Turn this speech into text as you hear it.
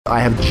I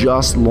have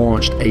just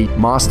launched a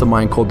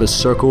mastermind called the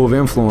Circle of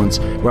Influence,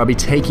 where I'll be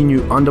taking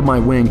you under my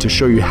wing to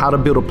show you how to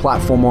build a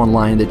platform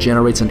online that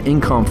generates an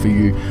income for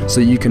you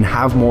so that you can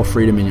have more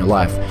freedom in your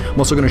life. I'm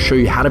also going to show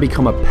you how to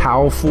become a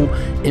powerful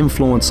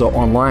influencer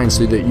online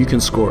so that you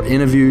can score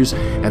interviews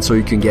and so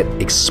you can get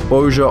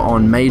exposure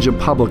on major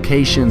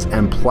publications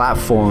and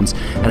platforms.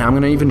 And I'm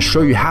going to even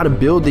show you how to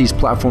build these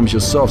platforms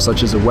yourself,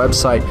 such as a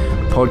website,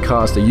 a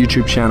podcast, a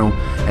YouTube channel,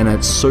 and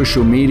a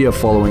social media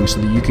following so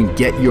that you can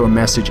get your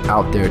message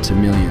out there to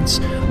millions.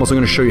 I'm also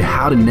going to show you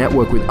how to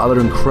network with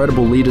other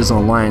incredible leaders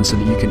online so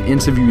that you can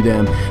interview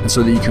them and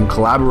so that you can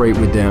collaborate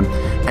with them,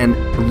 and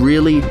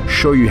really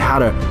show you how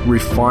to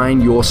refine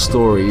your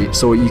story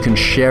so you can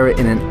share it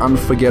in an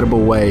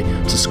unforgettable way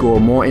to score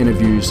more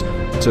interviews,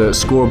 to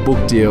score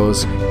book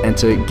deals, and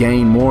to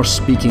gain more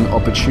speaking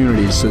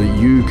opportunities so that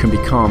you can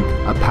become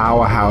a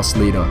powerhouse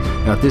leader.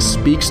 Now, if this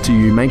speaks to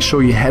you, make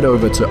sure you head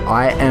over to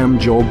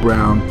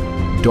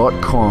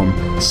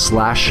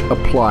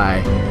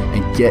iamjoelbrown.com/apply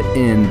and get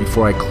in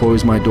before I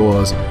close my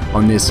doors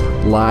on this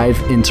live,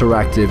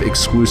 interactive,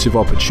 exclusive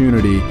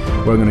opportunity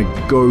where I'm going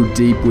to go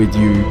deep with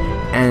you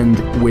and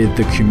with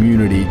the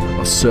community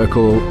of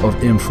Circle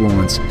of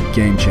Influence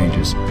Game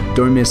Changers.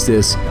 Don't miss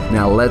this.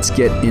 Now let's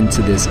get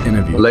into this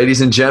interview.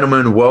 Ladies and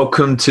gentlemen,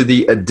 welcome to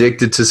the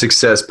Addicted to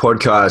Success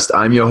podcast.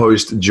 I'm your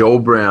host, Joel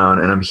Brown,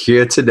 and I'm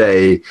here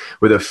today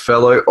with a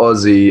fellow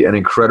Aussie, an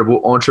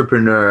incredible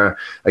entrepreneur,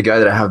 a guy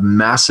that I have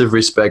massive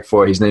respect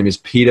for. His name is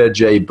Peter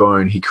J.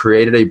 Bone. He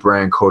created a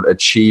brand called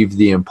Achieve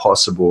the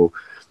Impossible.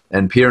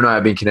 And Peter and I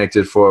have been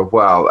connected for,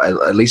 wow,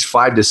 at least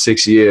 5 to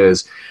 6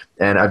 years.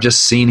 And I've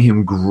just seen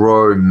him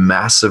grow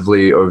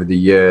massively over the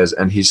years.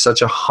 And he's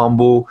such a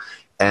humble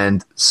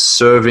and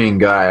serving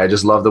guy. I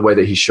just love the way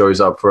that he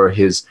shows up for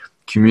his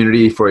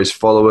community, for his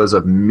followers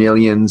of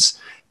millions.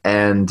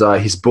 And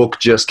his book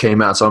just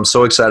came out. So I'm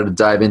so excited to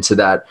dive into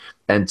that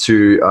and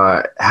to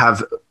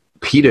have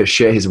Peter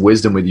share his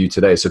wisdom with you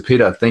today. So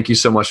Peter, thank you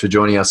so much for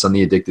joining us on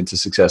the Addicted to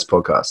Success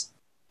podcast.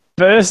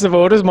 First of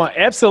all, it is my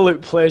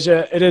absolute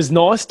pleasure. It is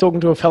nice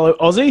talking to a fellow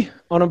Aussie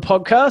on a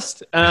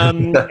podcast,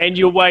 and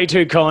you're way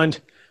too kind.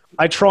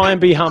 I try and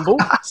be humble.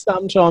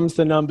 Sometimes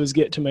the numbers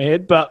get to my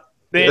head, but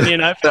then, you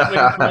know,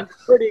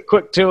 pretty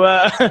quick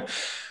to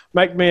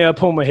make me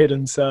pull my head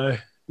in. So,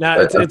 no,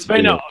 it's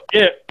been,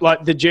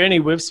 like the journey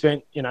we've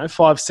spent,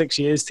 5-6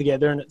 years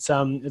together, and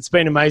it's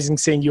been amazing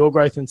seeing your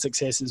growth and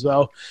success as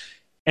well.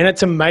 And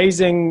it's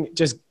amazing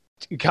just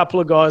a couple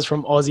of guys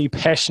from Aussie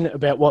passionate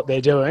about what they're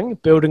doing,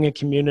 building a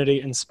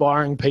community,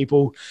 inspiring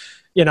people,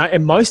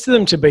 and most of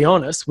them, to be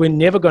honest, we're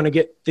never going to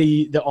get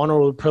the honor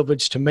or the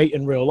privilege to meet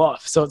in real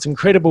life. So it's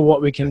incredible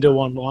what we can do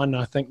online. And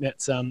I think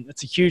that's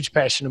it's a huge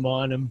passion of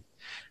mine. And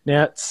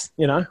now it's,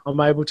 I'm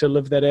able to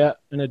live that out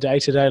in a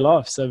day-to-day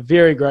life. So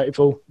very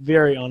grateful,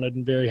 very honored,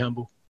 and very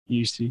humble.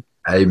 Used to.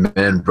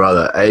 Amen,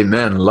 brother.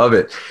 Amen. Love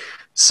it.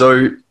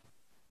 So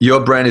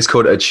your brand is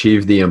called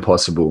Achieve the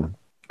Impossible.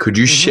 Could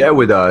you share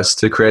with us,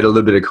 to create a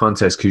little bit of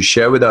context, could you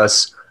share with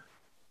us,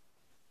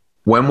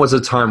 when was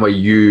a time where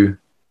you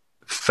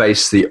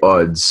faced the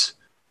odds,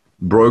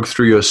 broke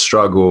through your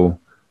struggle,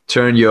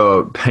 turned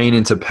your pain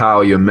into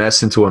power, your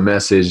mess into a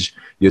message,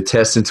 your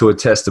test into a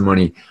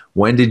testimony?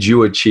 When did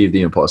you achieve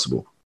the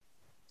impossible?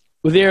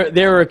 Well,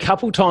 there are a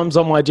couple times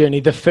on my journey.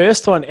 The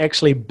first one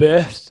actually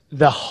birthed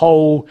the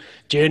whole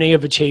journey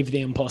of Achieve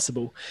the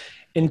Impossible.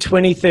 In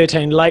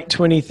 2013, late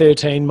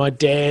 2013, my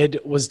dad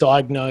was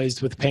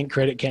diagnosed with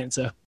pancreatic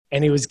cancer,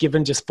 and he was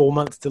given just 4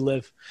 months to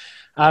live.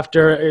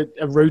 After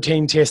a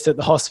routine test at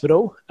the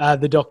hospital,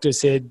 the doctor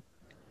said,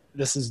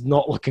 this is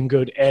not looking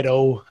good at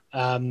all.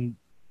 And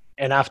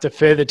after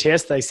further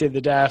tests, they said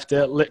the day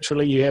after,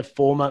 literally, you have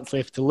 4 months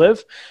left to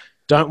live.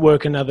 Don't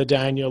work another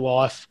day in your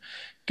life.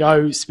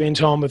 Go spend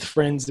time with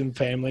friends and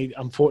family.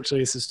 Unfortunately,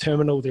 this is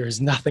terminal. There is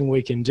nothing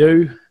we can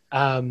do.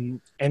 And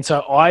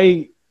so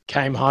I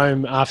came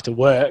home after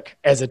work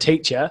as a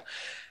teacher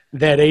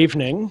that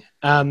evening,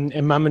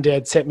 and mum and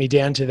dad sat me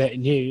down to that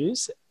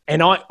news.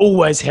 And I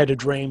always had a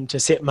dream to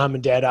set mum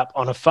and dad up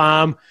on a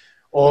farm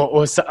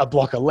or a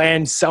block of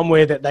land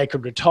somewhere that they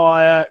could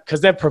retire, because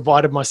they've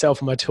provided myself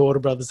and my two older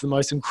brothers the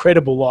most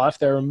incredible life.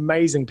 They're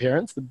amazing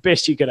parents, the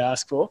best you could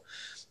ask for.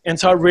 And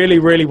so I really,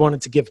 really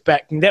wanted to give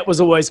back. And that was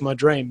always my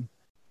dream.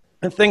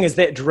 The thing is,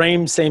 that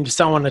dream seemed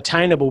so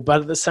unattainable, but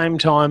at the same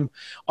time,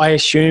 I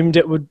assumed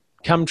it would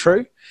come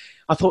true.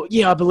 I thought,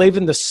 I believe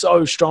in this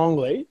so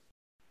strongly,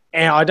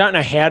 and I don't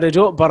know how to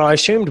do it, but I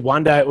assumed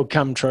one day it would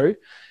come true.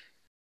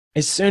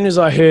 As soon as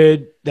I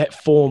heard that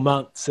 4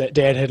 months that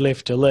Dad had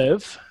left to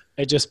live,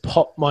 it just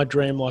popped my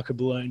dream like a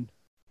balloon.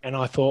 And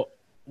I thought,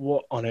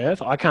 what on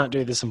earth? I can't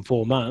do this in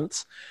 4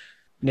 months.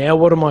 Now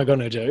what am I going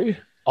to do?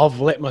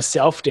 I've let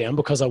myself down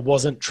because I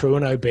wasn't true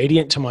and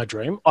obedient to my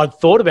dream. I'd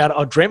thought about it.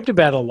 I dreamt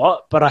about it a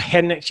lot, but I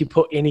hadn't actually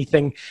put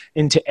anything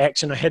into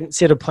action. I hadn't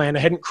set a plan. I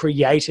hadn't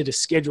created a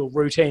schedule,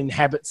 routine,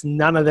 habits,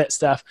 none of that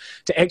stuff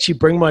to actually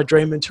bring my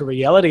dream into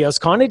reality. I was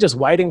kind of just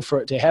waiting for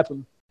it to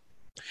happen.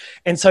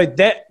 And so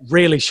that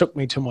really shook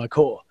me to my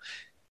core.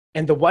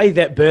 And the way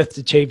that birthed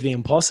Achieve the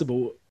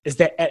Impossible is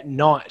that at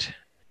night,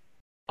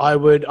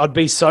 I'd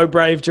be so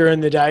brave during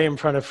the day in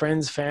front of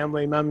friends,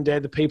 family, mum and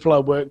dad, the people I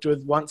worked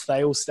with. Once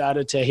they all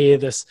started to hear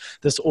this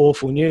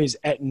awful news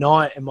at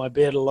night in my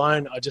bed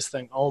alone, I just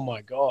think, oh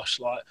my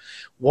gosh, like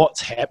what's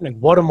happening?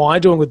 What am I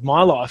doing with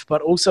my life?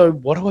 But also,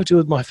 what do I do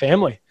with my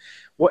family?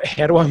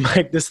 How do I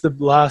make this the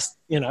last,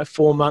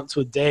 4 months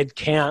with dad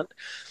count?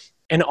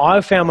 And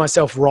I found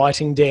myself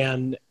writing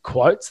down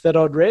quotes that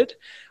I'd read.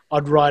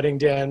 I'd writing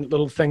down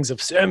little things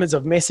of sermons,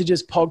 of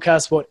messages,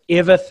 podcasts,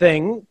 whatever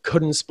thing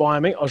could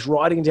inspire me. I was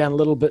writing down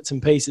little bits and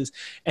pieces,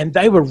 and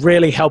they were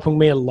really helping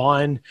me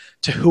align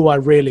to who I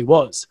really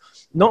was.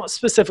 Not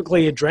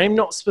specifically a dream,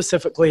 not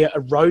specifically a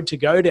road to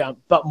go down,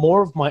 but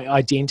more of my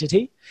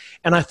identity.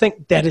 And I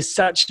think that is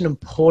such an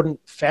important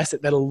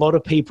facet that a lot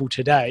of people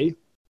today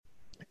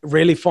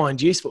really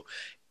find useful.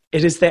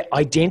 It is that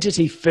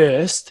identity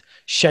first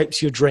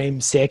shapes your dream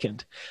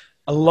second.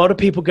 A lot of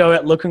people go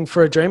out looking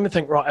for a dream and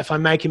think, right, if I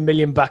make $1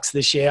 million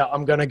this year,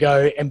 I'm going to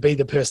go and be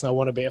the person I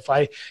want to be. If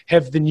I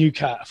have the new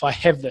car, if I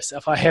have this,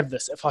 if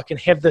I can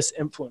have this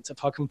influence,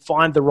 if I can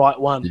find the right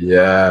one,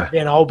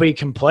 then I'll be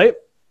complete.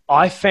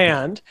 I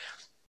found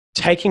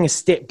taking a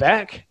step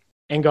back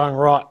and going,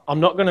 right,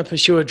 I'm not going to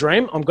pursue a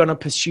dream. I'm going to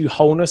pursue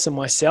wholeness in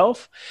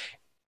myself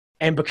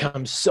and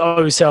become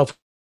so self-aware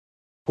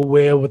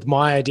with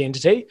my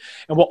identity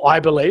and what I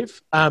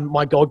believe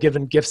my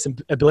God-given gifts and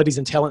abilities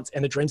and talents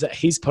and the dreams that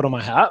he's put on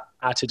my heart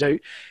are to do.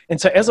 And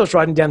so as I was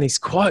writing down these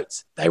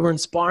quotes, they were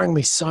inspiring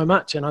me so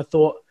much. And I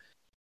thought,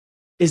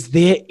 is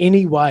there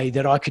any way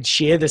that I could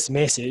share this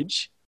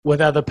message with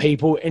other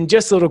people in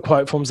just little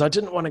quote forms? I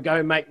didn't want to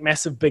go make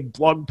massive big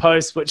blog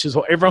posts, which is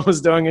what everyone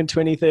was doing in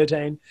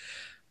 2013.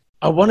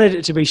 I wanted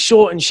it to be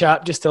short and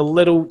sharp, just a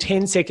little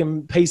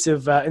 10-second piece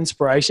of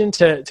inspiration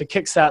to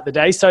kickstart the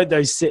day, sow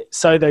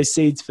those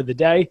seeds for the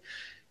day.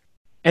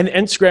 And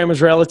Instagram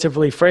was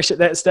relatively fresh at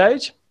that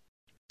stage.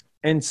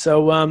 And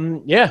so,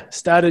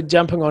 started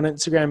jumping on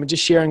Instagram and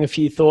just sharing a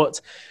few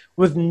thoughts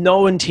with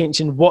no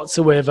intention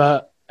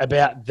whatsoever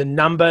about the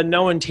number,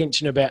 no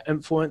intention about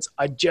influence.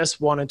 I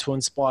just wanted to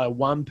inspire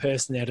one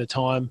person at a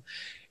time.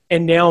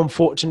 And now I'm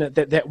fortunate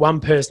that one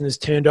person has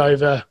turned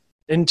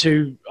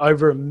into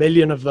over 1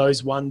 million of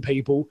those one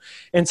people.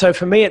 And so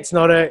for me, it's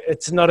not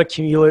a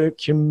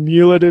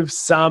cumulative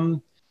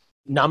sum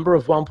number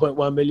of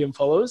 1.1 million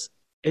followers.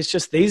 It's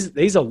just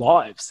these are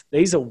lives.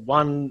 It's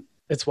one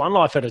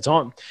life at a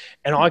time.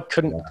 And I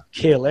couldn't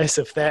care less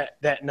if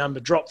that number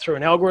dropped through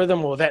an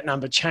algorithm or that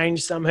number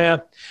changed somehow.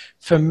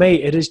 For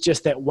me, it is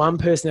just that one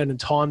person at a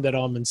time that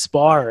I'm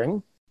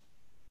inspiring.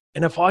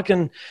 And if I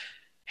can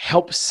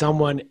help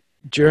someone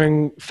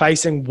during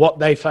facing what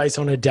they face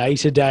on a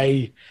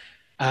day-to-day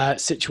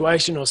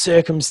situation or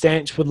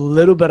circumstance with a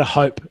little bit of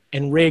hope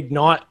and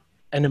reignite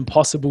an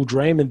impossible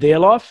dream in their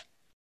life,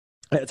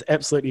 that's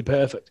absolutely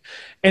perfect.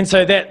 And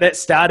so that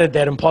started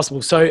that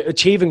impossible. So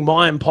achieving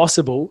my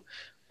impossible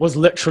was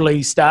literally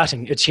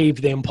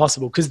achieve the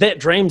impossible, because that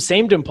dream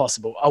seemed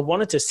impossible. I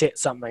wanted to set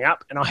something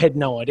up and I had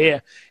no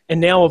idea. And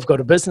now I've got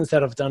a business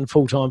that I've done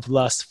full-time for the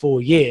last 4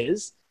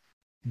 years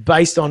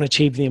based on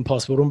Achieve the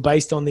Impossible and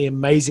based on the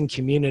amazing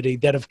community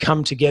that have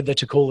come together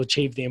to call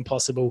Achieve the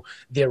Impossible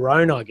their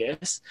own, I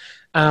guess.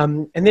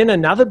 And then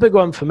another big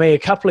one for me, a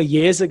couple of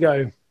years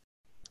ago,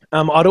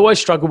 I'd always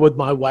struggled with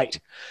my weight.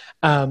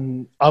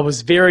 I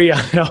was very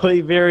unhealthy,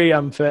 very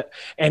unfit,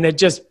 and it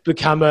just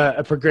become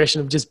a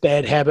progression of just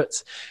bad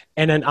habits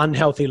and an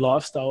unhealthy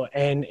lifestyle.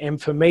 And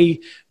for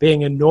me,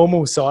 being a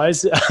normal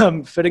size,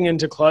 fitting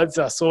into clothes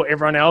I saw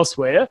everyone else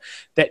wear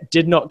that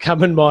did not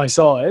come in my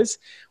size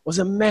was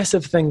a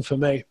massive thing for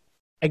me.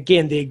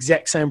 Again, the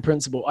exact same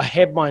principle. I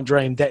had my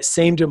dream that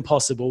seemed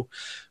impossible,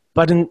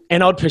 and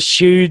I'd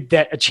pursued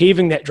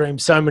achieving that dream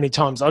so many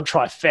times. I'd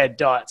try fad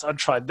diets. I'd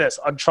try this.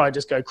 I'd try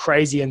just go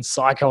crazy and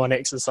psycho on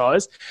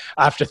exercise.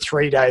 After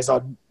 3 days,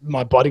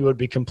 my body would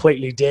be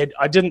completely dead.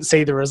 I didn't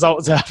see the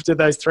results after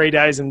those 3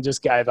 days and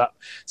just gave up.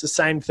 It's the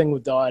same thing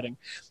with dieting.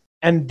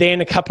 And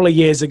then a couple of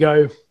years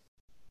ago,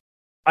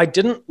 I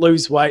didn't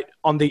lose weight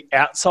on the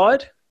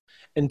outside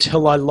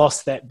until I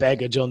lost that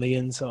baggage on the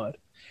inside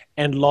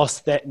and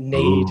lost that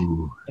need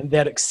and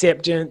that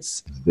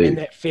acceptance and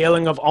that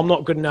feeling of I'm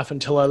not good enough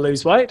until I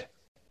lose weight.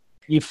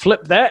 You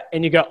flip that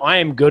and you go, I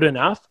am good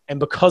enough. And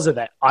because of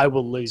that, I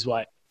will lose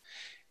weight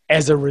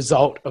as a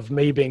result of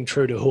me being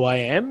true to who I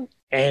am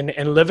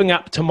and living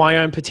up to my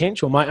own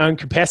potential, my own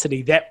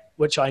capacity, that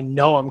which I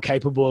know I'm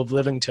capable of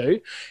living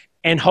to,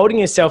 and holding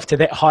yourself to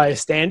that higher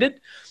standard.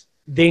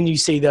 Then you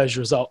see those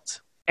results.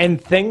 And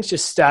things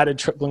just started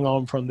trickling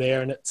on from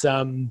there. And it's,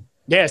 so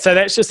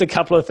that's just a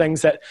couple of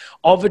things that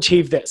I've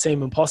achieved that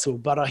seem impossible.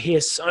 But I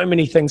hear so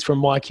many things from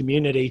my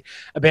community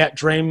about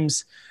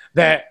dreams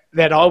that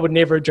I would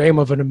never dream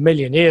of in a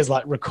million years,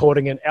 like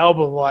recording an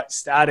album, like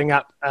starting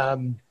up,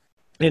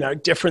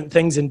 different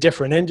things in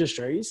different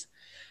industries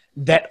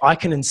that I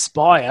can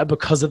inspire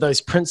because of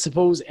those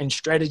principles and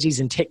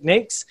strategies and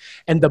techniques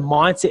and the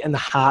mindset and the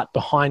heart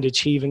behind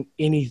achieving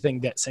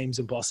anything that seems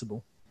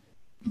impossible.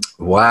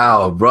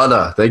 Wow,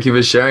 brother. Thank you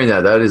for sharing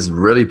that. That is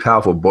really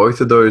powerful.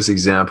 Both of those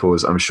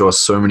examples, I'm sure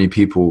so many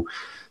people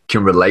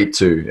can relate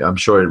to. I'm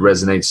sure it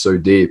resonates so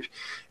deep.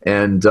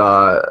 And,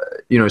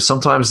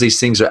 sometimes these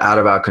things are out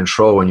of our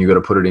control and you got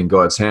to put it in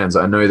God's hands.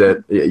 I know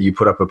that you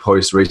put up a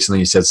post recently.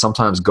 You said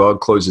sometimes God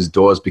closes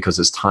doors because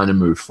it's time to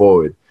move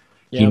forward.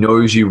 Yep. He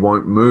knows you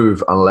won't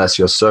move unless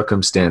your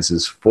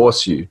circumstances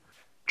force you.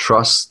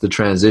 Trust the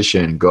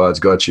transition. God's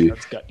got you.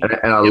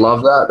 And I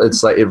love that.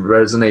 It's like it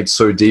resonates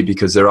so deep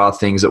because there are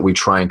things that we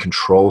try and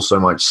control so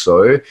much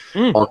so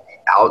on the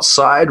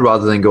outside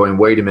rather than going,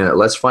 wait a minute,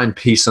 let's find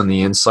peace on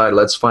the inside.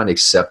 Let's find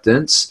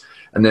acceptance.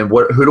 And then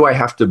who do I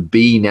have to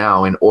be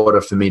now in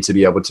order for me to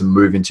be able to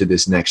move into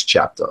this next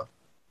chapter?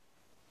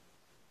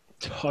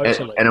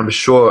 Totally. And I'm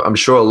sure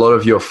a lot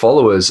of your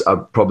followers are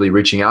probably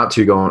reaching out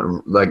to you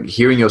going, like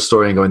hearing your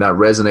story and going, that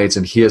resonates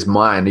and here's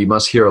mine. You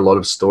must hear a lot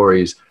of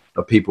stories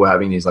of people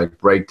having these like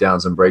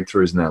breakdowns and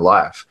breakthroughs in their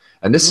life.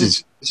 And this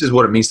is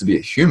what it means to be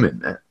a human,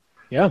 man.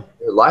 Yeah.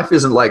 Life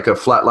isn't like a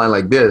flat line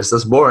like this.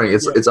 That's boring.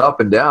 It's up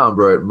and down,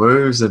 bro. It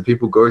moves and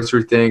people go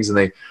through things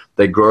and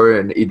they grow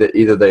and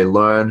either they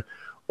learn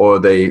or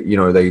they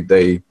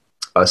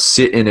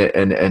sit in it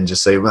and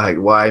just say like,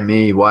 why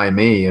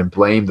me and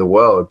blame the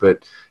world.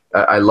 But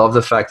I love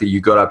the fact that you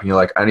got up and you're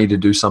like, I need to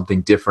do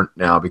something different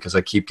now because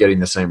I keep getting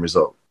the same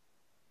result.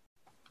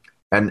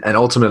 And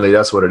ultimately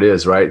that's what it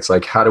is, right? It's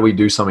like, how do we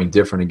do something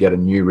different and get a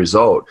new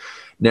result?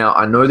 Now,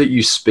 I know that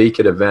you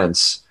speak at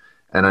events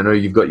and I know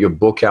you've got your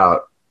book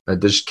out. It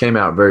just came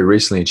out very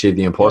recently, Achieve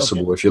the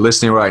Impossible. Okay. If you're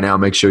listening right now,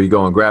 make sure you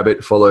go and grab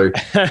it. Follow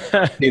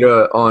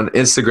Peter on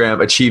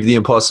Instagram, Achieve the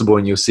Impossible,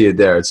 and you'll see it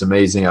there. It's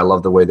amazing. I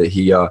love the way that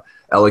he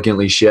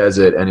elegantly shares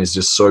it and is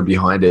just so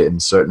behind it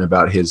and certain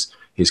about his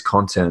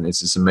content.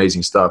 It's just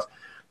amazing stuff.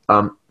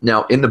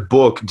 Now, in the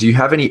book, do you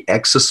have any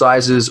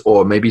exercises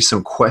or maybe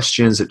some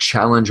questions that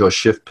challenge or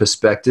shift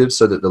perspective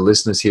so that the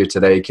listeners here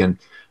today can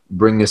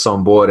bring this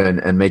on board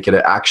and make it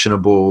an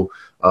actionable,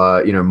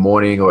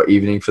 morning or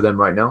evening for them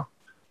right now?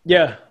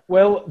 Yeah.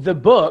 Well, the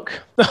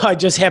book, I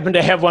just happen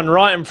to have one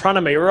right in front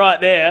of me,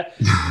 right there.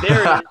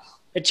 There it is.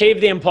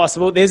 Achieve the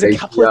Impossible. There's a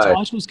couple of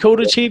titles called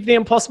Achieve the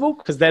Impossible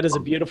because that is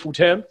a beautiful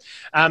term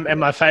and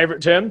my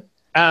favorite term.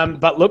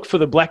 But look for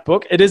the black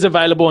book. It is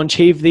available on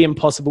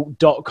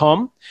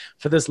achievetheimpossible.com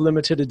for this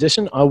limited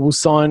edition. I will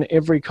sign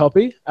every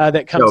copy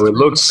that comes. It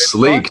looks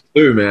sleek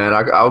too, man.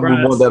 I would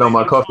want that on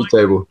my coffee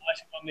table.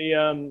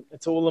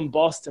 It's all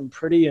embossed and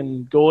pretty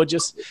and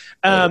gorgeous.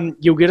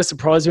 You'll get a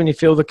surprise when you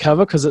feel the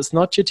cover because it's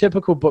not your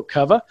typical book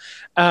cover.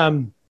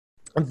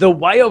 The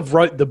way I've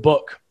wrote the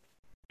book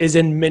is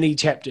in mini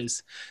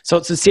chapters. So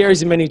it's a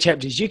series of mini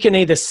chapters. You can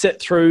either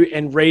sit through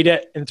and read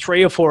it in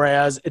 3 or 4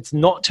 hours. It's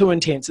not too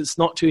intense. It's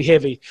not too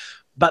heavy.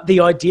 But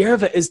the idea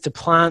of it is to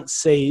plant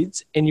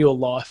seeds in your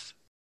life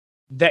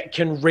that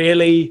can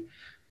really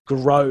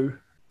grow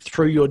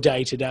through your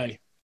day to day.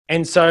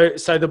 And so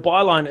the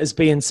byline is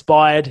be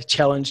inspired,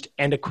 challenged,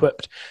 and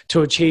equipped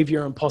to achieve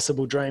your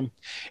impossible dream.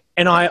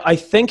 And I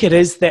think it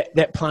is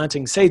that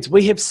planting seeds.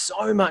 We have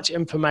so much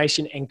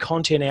information and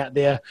content out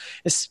there,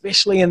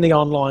 especially in the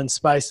online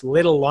space,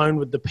 let alone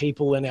with the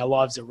people in our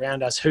lives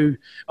around us who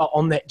are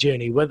on that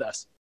journey with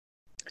us.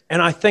 And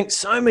I think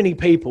so many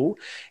people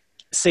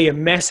see a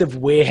massive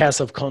warehouse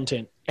of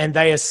content and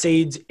they are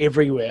seeds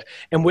everywhere.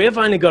 And we've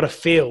only got a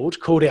field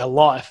called our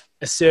life,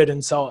 a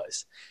certain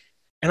size.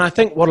 And I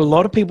think what a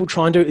lot of people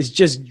try and do is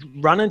just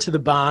run into the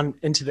barn,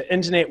 into the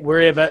internet,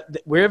 wherever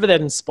that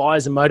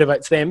inspires and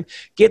motivates them,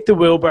 get the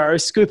wheelbarrow,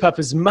 scoop up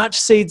as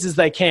much seeds as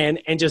they can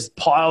and just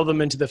pile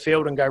them into the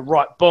field and go,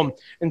 right, boom,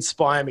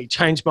 inspire me,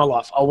 change my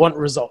life. I want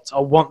results. I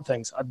want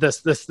things,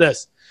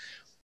 this.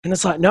 And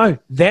it's like, no,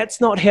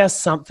 that's not how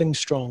something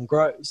strong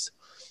grows.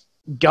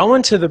 Go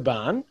into the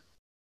barn,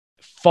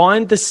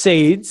 find the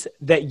seeds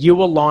that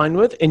you align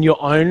with in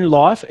your own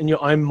life, in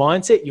your own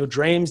mindset, your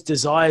dreams,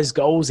 desires,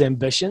 goals,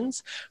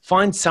 ambitions.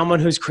 Find someone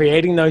who's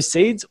creating those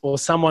seeds or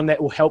someone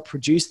that will help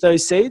produce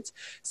those seeds.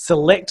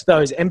 Select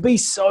those and be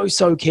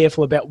so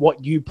careful about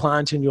what you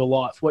plant in your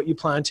life, what you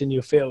plant in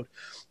your field.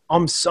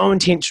 I'm so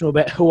intentional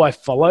about who I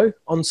follow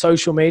on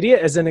social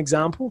media, as an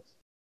example,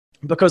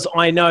 because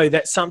I know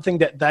that something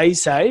that they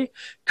say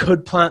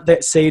could plant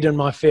that seed in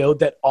my field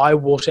that I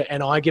water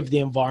and I give the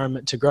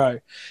environment to grow.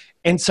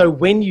 And so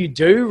when you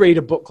do read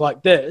a book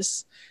like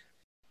this,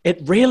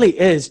 it really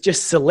is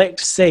just select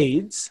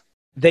seeds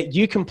that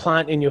you can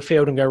plant in your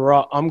field and go,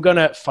 right, I'm going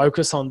to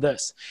focus on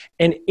this.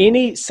 And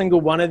any single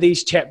one of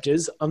these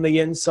chapters on the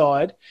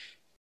inside,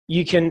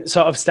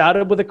 so I've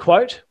started with a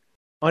quote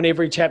on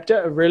every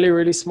chapter, a really,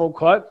 really small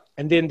quote.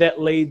 And then that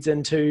leads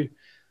into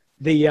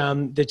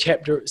the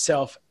chapter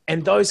itself.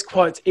 And those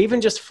quotes,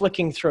 even just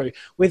flicking through,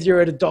 whether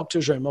you're at a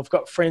doctor's room, I've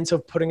got friends who are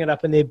putting it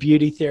up in their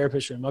beauty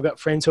therapist room. I've got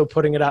friends who are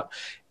putting it up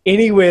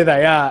anywhere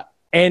they are.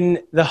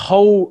 And the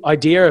whole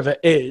idea of it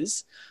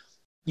is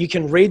you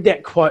can read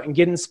that quote and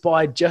get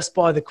inspired just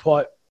by the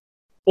quote.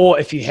 Or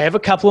if you have a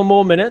couple of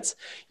more minutes,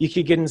 you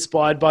could get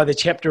inspired by the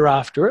chapter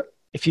after it.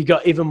 If you've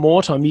got even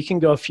more time, you can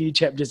go a few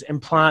chapters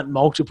and plant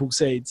multiple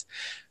seeds.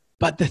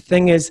 But the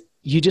thing is,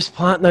 you just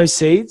plant those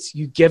seeds,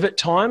 you give it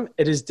time.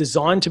 It is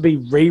designed to be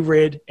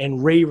reread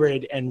and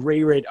reread and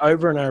reread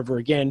over and over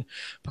again.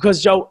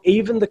 Because, Joel,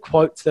 even the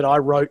quotes that I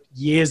wrote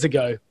years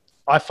ago,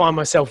 I find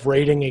myself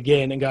reading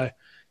again and go,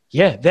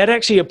 yeah, that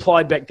actually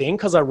applied back then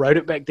because I wrote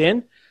it back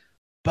then.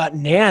 But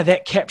now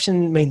that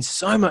caption means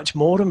so much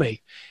more to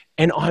me.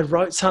 And I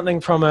wrote something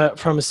from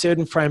a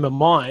certain frame of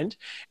mind.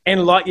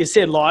 And like you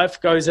said,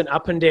 life goes in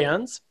up and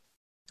downs.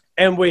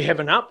 And we have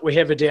an up, we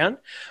have a down.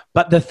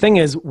 But the thing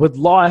is, with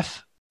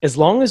life, as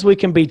long as we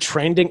can be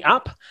trending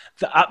up,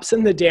 the ups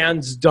and the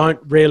downs don't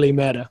really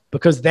matter,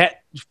 because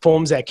that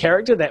forms our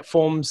character, that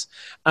forms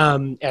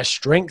our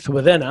strength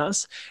within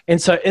us.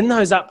 And so in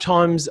those up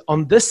times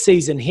on this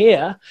season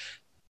here,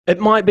 it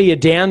might be a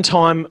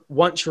downtime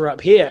once you're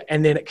up here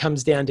and then it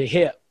comes down to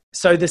here.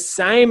 So the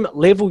same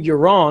level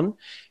you're on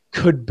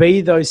could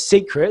be those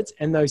secrets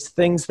and those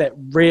things that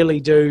really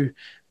do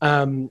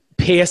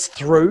pierce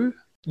through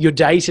your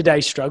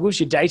day-to-day struggles,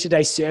 your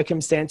day-to-day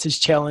circumstances,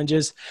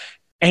 challenges,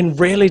 and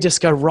really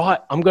just go, right,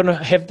 I'm going to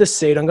have this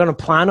seed, I'm going to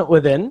plant it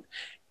within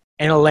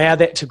and allow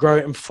that to grow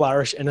and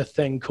flourish in a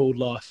thing called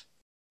life.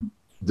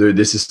 Dude,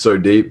 this is so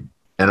deep.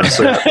 And I'm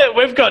so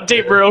We've got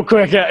deep real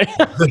quick, eh?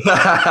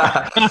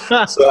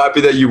 So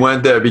happy that you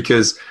went there,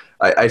 because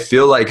I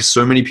feel like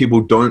so many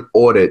people don't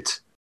audit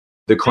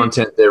the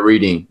content they're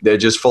reading. They're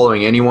just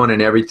following anyone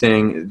and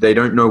everything. They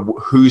don't know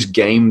whose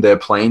game they're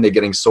playing. They're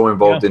getting so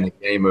involved in the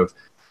game of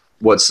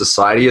what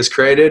society has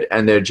created,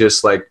 and they're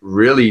just like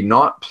really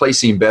not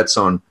placing bets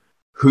on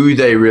who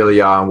they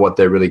really are and what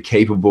they're really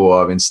capable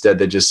of. Instead,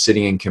 they're just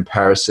sitting in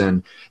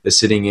comparison. They're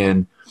sitting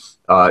in,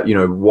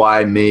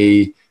 why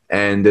me?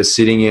 And they're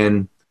sitting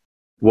in,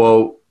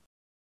 well,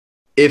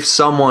 if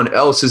someone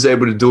else is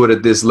able to do it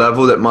at this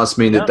level, that must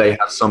mean that they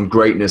have some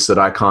greatness that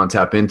I can't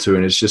tap into.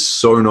 And it's just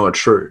so not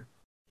true.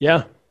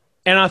 Yeah.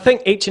 And I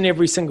think each and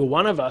every single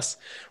one of us,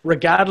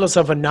 regardless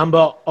of a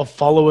number of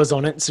followers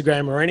on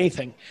Instagram or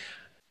anything,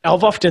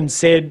 I've often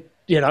said,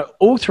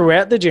 all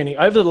throughout the journey,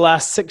 over the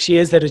last 6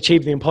 years that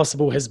Achieve the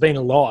Impossible has been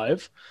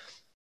alive,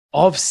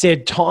 I've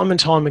said time and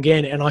time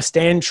again, and I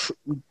stand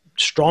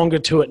stronger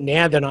to it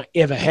now than I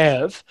ever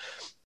have.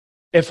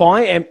 If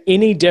I am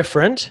any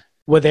different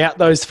without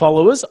those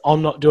followers,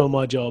 I'm not doing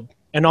my job,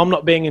 and I'm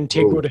not being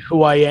integral to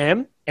who I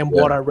am and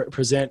what I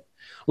represent.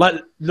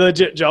 Like,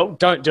 legit, Joel,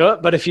 don't do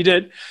it. But if you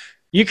did,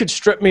 you could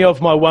strip me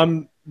of my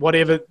 1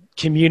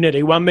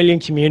 million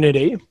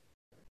community,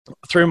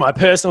 through my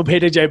personal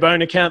Peter J.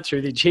 Bone account,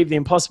 through the Achieve the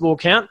Impossible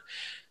account.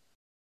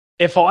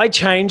 If I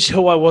changed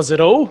who I was at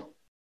all,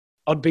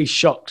 I'd be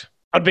shocked.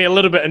 I'd be a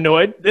little bit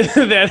annoyed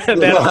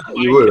that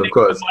you would, of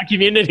course. My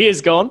community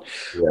is gone.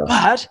 Yeah.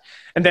 But,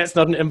 and that's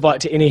not an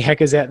invite to any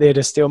hackers out there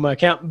to steal my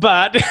account,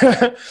 but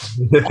I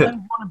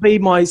want to be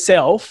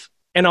myself,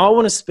 and I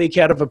want to speak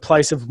out of a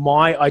place of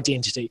my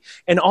identity.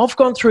 And I've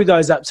gone through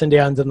those ups and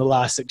downs in the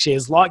last 6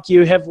 years, like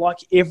you have, like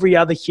every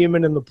other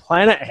human in the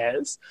planet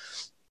has.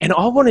 And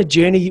I want to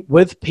journey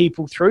with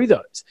people through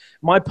those.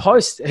 My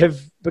posts have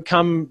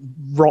become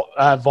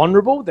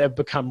vulnerable. They've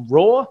become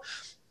raw.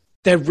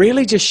 They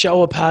really just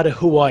show a part of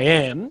who I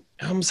am.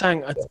 I'm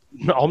saying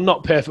I'm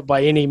not perfect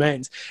by any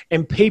means.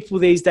 And people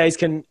these days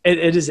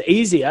it is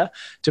easier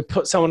to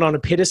put someone on a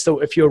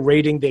pedestal if you're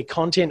reading their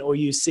content, or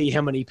you see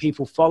how many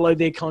people follow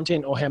their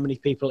content, or how many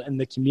people in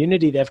the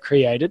community they've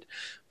created.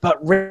 But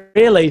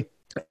really,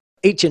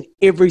 each and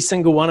every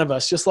single one of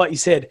us, just like you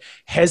said,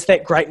 has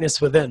that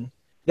greatness within.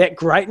 That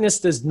greatness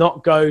does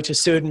not go to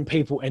certain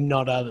people and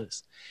not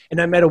others. And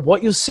no matter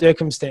what your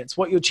circumstance,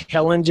 what your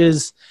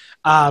challenges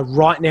are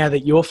right now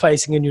that you're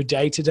facing in your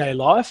day-to-day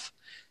life,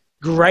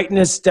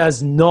 greatness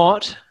is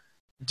not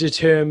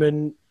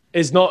determined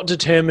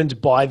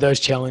by those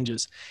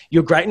challenges.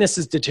 Your greatness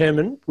is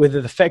determined whether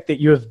the fact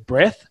that you have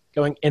breath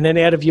going in and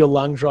out of your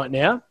lungs right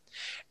now.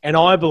 And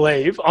I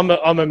believe, I'm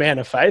a man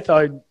of faith.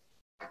 I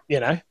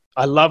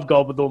love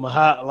God with all my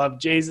heart. I love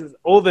Jesus,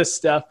 all this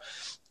stuff.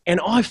 And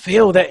I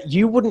feel that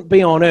you wouldn't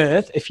be on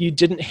earth if you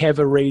didn't have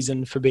a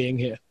reason for being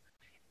here.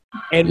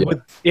 And with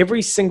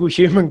every single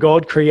human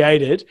God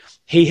created,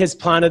 he has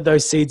planted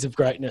those seeds of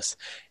greatness.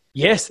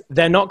 Yes,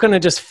 they're not going to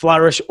just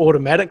flourish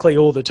automatically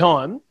all the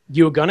time.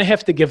 You're going to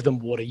have to give them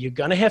water. You're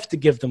going to have to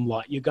give them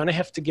light. You're going to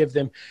have to give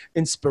them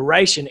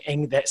inspiration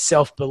and that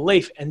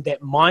self-belief and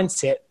that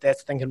mindset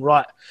that's thinking,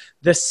 right,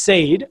 this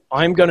seed,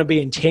 I'm going to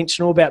be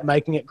intentional about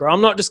making it grow.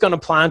 I'm not just going to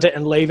plant it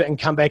and leave it and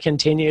come back in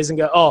 10 years and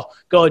go, oh,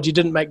 God, you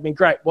didn't make me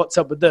great. What's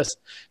up with this?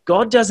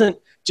 God doesn't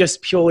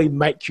just purely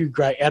make you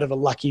great out of a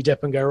lucky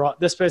dip and go, right,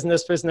 this person,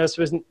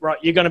 right,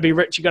 you're going to be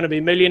rich, you're going to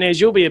be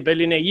millionaires, you'll be a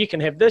billionaire, you can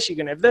have this, you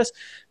can have this.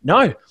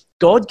 No,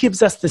 God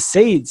gives us the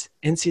seeds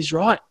and says,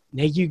 right,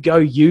 now you go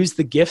use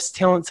the gifts,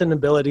 talents, and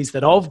abilities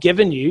that I've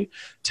given you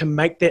to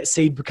make that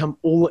seed become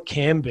all it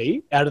can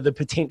be out of the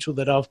potential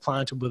that I've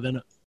planted within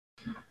it.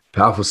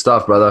 Powerful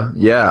stuff, brother.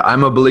 Yeah,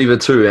 I'm a believer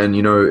too. And,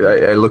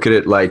 I look at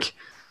it like,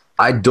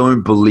 I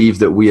don't believe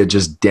that we are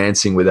just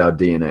dancing with our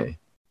DNA.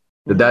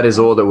 That is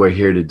all that we're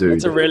here to do.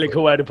 That's a really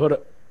cool way to put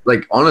it.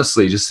 Like,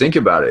 honestly, just think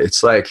about it.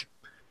 It's like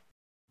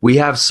we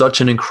have such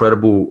an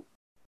incredible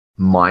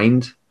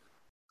mind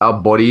our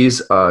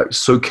bodies are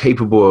so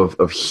capable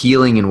of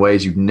healing in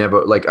ways you've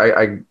never, like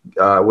I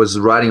was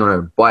riding on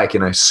a bike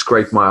and I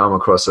scraped my arm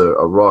across a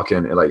rock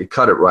and it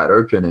cut it right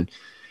open. And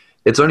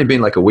it's only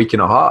been like a week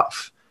and a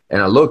half.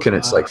 And I look and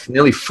it's like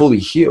nearly fully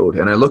healed.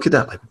 And I look at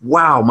that like,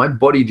 wow, my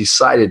body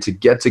decided to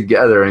get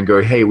together and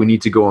go, hey, we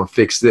need to go and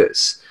fix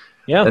this.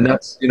 Yeah. And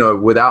that's,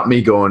 without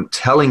me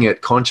telling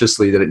it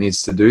consciously that it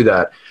needs to do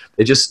that,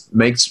 it just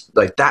makes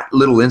like that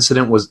little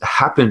incident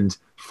happened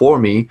for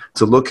me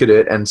to look at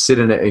it and sit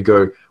in it and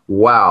go,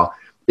 wow,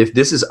 if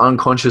this is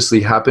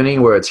unconsciously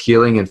happening where it's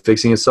healing and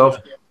fixing itself,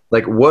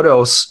 like what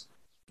else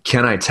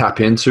can I tap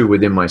into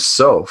within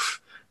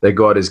myself that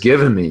God has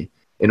given me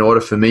in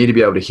order for me to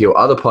be able to heal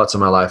other parts of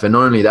my life? And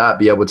not only that,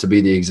 be able to be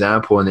the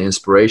example and the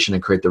inspiration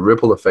and create the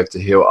ripple effect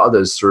to heal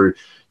others through,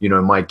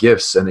 my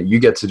gifts, and that you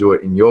get to do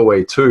it in your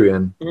way too.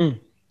 And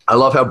I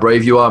love how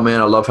brave you are,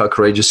 man. I love how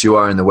courageous you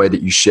are in the way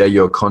that you share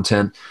your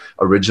content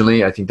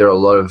originally. I think there are a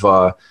lot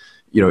of,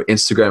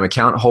 Instagram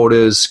account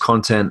holders,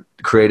 content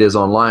creators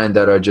online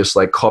that are just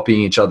like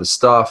copying each other's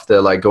stuff.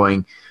 They're like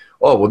going,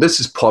 oh, well, this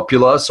is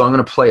popular, so I'm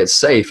going to play it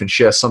safe and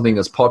share something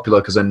that's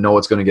popular because I know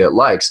it's going to get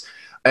likes.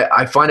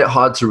 I find it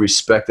hard to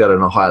respect that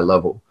on a high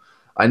level.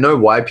 I know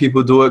why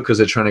people do it because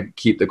they're trying to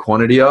keep the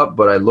quantity up,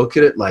 but I look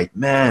at it like,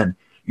 man,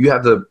 you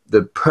have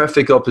the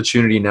perfect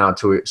opportunity now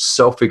to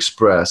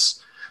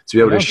self-express, to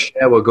be able to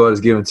share what God has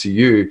given to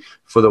you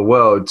for the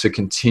world, to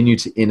continue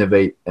to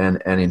innovate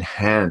and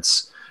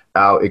enhance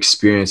our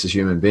experience as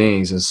human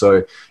beings. And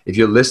so if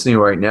you're listening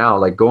right now,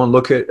 like go and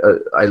look at,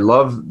 I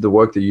love the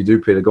work that you do,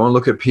 Peter. Go and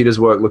look at Peter's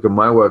work, look at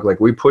my work. Like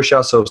we push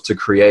ourselves to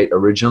create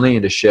originally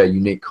and to share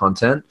unique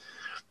content.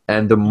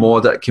 And the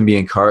more that can be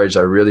encouraged,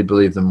 I really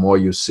believe the more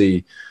you'll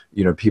see,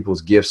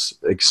 people's gifts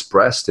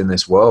expressed in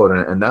this world.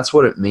 And that's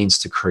what it means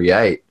to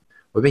create.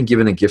 We've been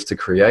given a gift to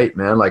create,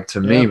 man. Like to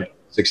me,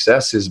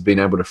 success is being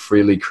able to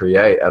freely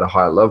create at a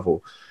high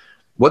level.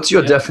 What's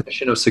your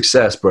definition of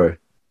success, bro?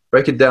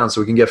 Break it down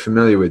so we can get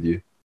familiar with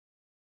you.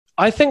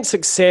 I think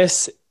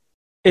success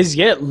is,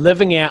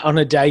 living out on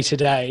a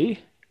day-to-day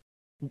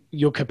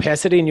your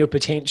capacity and your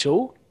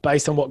potential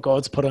based on what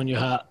God's put on your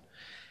heart.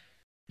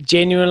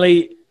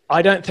 Genuinely,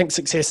 I don't think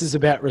success is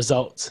about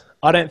results.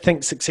 I don't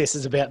think success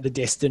is about the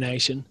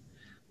destination.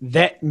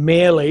 That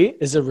merely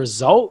is a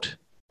result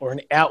or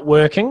an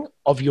outworking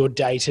of your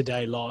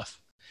day-to-day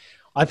life.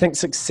 I think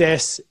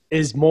success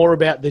is more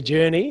about the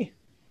journey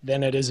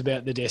than it is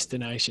about the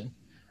destination.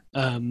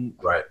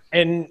 Right.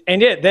 And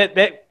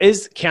that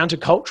is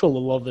countercultural a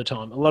lot of the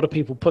time. A lot of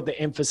people put the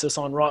emphasis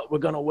on, right, we're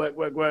going to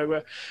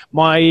work.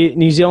 My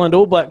New Zealand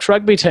All Blacks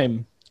rugby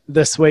team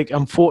this week,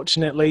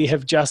 unfortunately,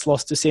 have just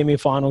lost a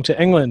semi-final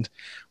to England,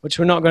 which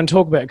we're not going to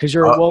talk about because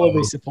you're a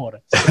Wallaby supporter.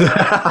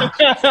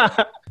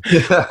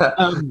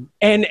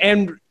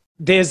 And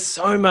there's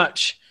so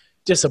much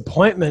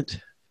disappointment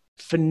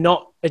for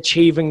not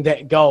achieving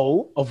that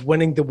goal of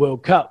winning the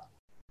World Cup.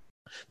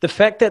 The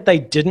fact that they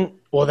didn't,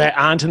 or they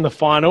aren't in the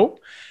final,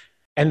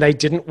 and they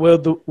didn't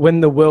win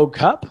the World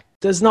Cup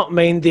does not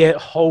mean their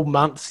whole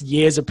months,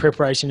 years of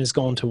preparation has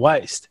gone to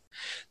waste.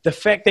 The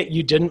fact that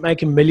you didn't make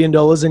 $1 million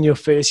in your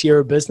first year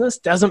of business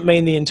doesn't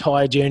mean the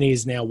entire journey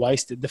is now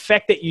wasted. The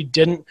fact that you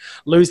didn't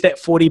lose that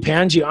 40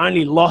 pounds, you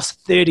only lost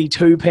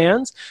 32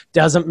 pounds,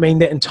 doesn't mean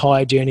that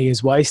entire journey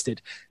is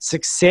wasted.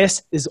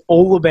 Success is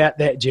all about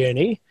that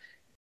journey.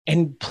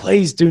 And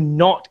please do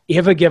not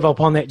ever give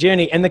up on that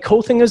journey. And the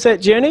cool thing is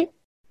that journey,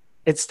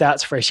 it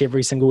starts fresh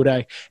every single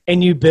day.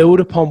 And you build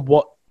upon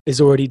what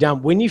is already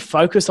done. When you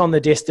focus on the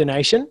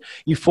destination,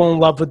 you fall in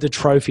love with the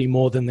trophy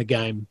more than the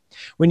game.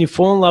 When you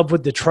fall in love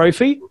with the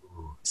trophy,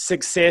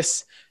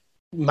 success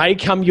may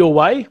come your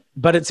way,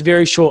 but it's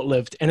very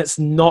short-lived and it's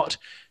not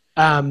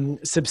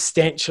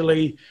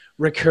substantially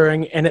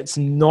recurring and it's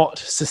not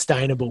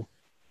sustainable.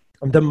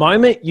 The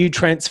moment you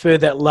transfer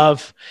that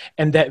love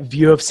and that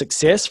view of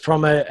success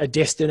from a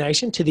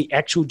destination to the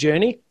actual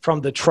journey, from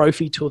the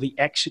trophy to the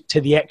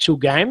actual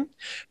game,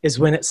 is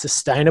when it's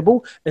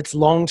sustainable, it's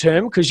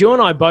long-term. Because you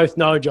and I both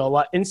know, Joel,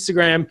 like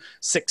Instagram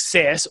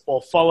success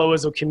or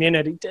followers or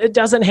community, it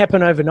doesn't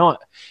happen overnight.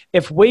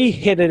 If we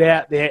headed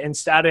out there and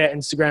started our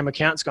Instagram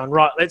accounts going,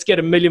 right, let's get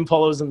 1 million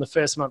followers in the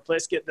first month,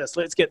 let's get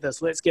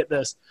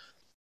this,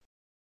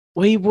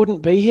 we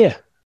wouldn't be here.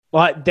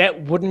 Like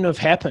that wouldn't have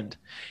happened.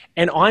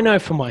 And I know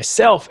for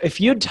myself,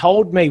 if you'd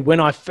told me when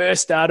I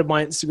first started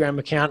my Instagram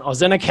account, I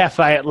was in a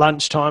cafe at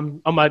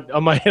lunchtime on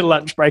my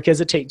lunch break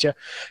as a teacher,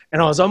 and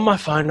I was on my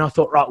phone and I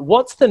thought, right,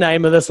 what's the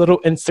name of this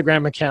little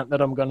Instagram account that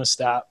I'm going to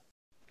start?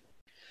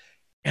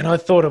 And I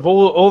thought of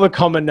all the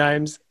common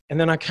names, and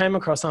then I came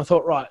across and I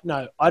thought, right,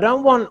 no, I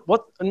don't want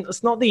and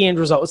it's not the end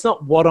result. It's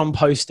not what I'm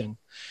posting.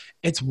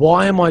 It's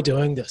why am I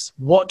doing this?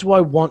 What do I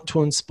want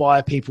to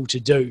inspire people to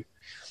do?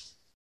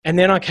 And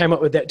then I came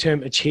up with that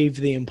term, achieve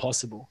the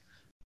impossible.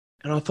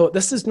 And I thought,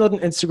 this is not an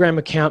Instagram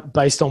account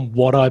based on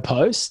what I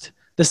post.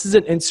 This is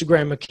an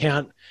Instagram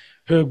account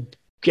who are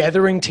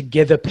gathering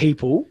together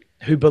people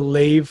who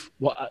believe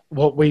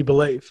what we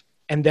believe.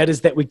 And that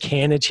is that we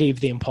can achieve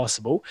the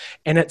impossible.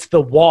 And it's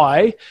the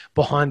why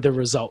behind the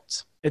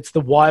results. It's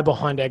the why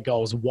behind our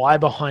goals, why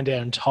behind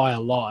our entire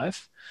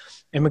life.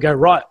 And we go,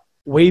 right,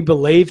 we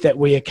believe that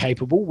we are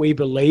capable. We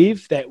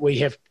believe that we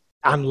have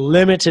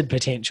unlimited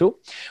potential.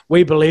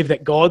 We believe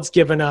that God's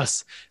given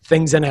us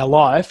things in our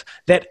life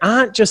that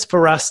aren't just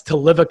for us to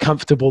live a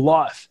comfortable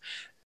life,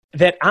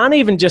 that aren't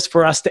even just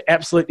for us to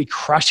absolutely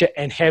crush it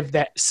and have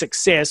that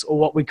success, or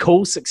what we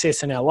call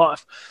success in our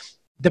life.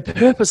 The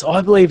purpose,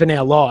 I believe, in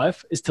our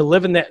life is to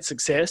live in that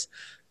success,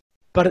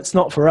 but it's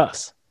not for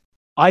us.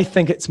 I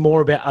think it's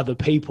more about other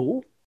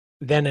people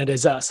than it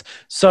is us.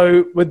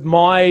 So with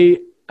my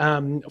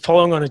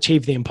following on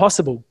Achieve the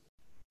Impossible,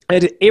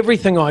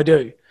 everything I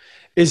do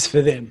is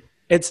for them.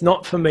 It's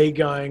not for me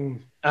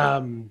going,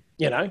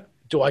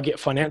 do I get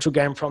financial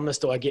gain from this?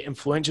 Do I get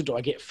influential? Do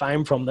I get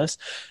fame from this?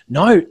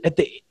 No, at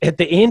the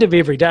end of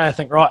every day, I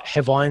think, right,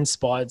 have I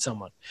inspired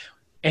someone?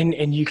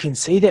 And you can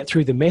see that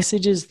through the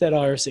messages that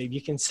I receive.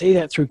 You can see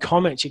that through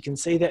comments. You can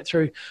see that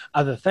through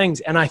other things.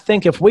 And I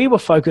think if we were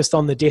focused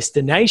on the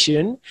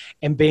destination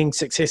and being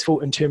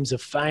successful in terms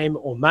of fame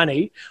or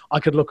money, I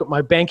could look at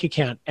my bank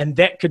account and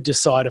that could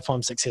decide if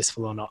I'm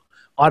successful or not.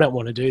 I don't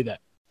want to do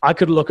that. I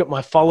could look at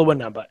my follower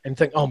number and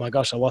think, oh my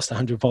gosh, I lost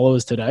 100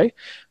 followers today,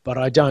 but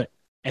I don't.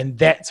 And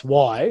that's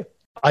why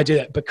I do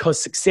that,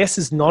 because success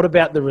is not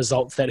about the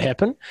results that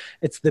happen.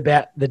 It's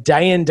about the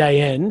day in,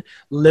 day in,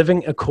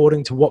 living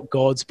according to what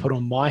God's put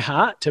on my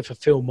heart to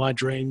fulfill my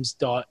dreams,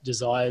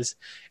 desires,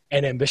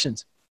 and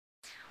ambitions.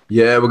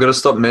 Yeah, we're going to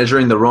stop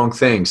measuring the wrong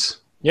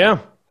things. Yeah,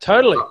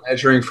 totally. Stop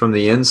measuring from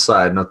the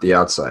inside, not the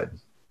outside.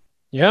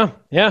 Yeah,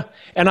 yeah.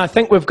 And I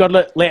think we've got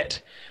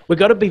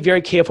to be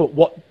very careful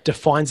what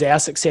defines our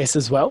success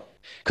as well.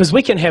 Because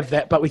we can have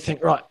that, but we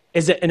think, right,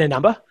 is it in a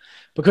number?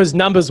 Because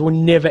numbers will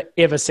never,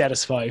 ever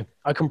satisfy you.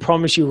 I can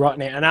promise you right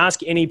now. And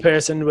ask any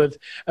person with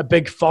a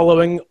big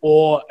following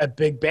or a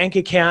big bank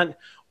account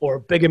or a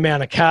big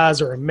amount of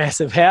cars or a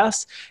massive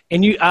house,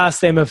 and you ask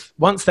them if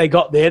once they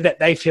got there that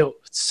they felt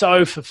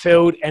so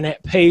fulfilled and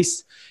at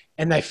peace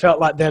and they felt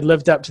like they'd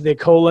lived up to their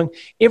calling.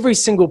 Every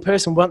single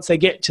person, once they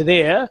get to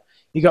there,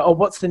 you go, oh,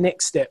 what's the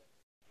next step?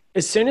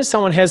 As soon as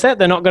someone has that,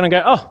 they're not going to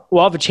go, oh,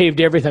 well, I've achieved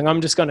everything.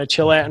 I'm just going to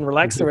chill out and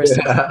relax the rest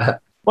of the time.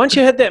 Once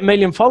you hit that 1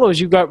 million followers,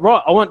 you go,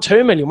 right, I want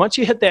 2 million. Once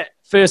you hit that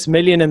first 1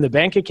 million in the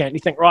bank account, you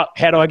think, right,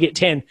 how do I get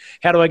 10?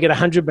 How do I get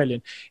 100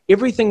 million?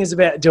 Everything is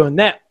about doing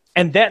that.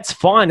 And that's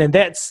fine. And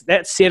that's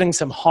setting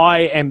some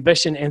high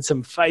ambition and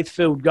some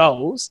faith-filled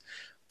goals.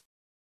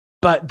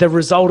 But the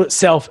result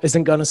itself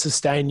isn't going to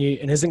sustain you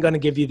and isn't going to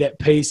give you that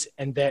peace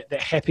and that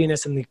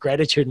happiness and the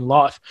gratitude in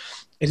life.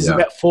 It is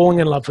about falling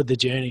in love with the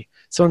journey.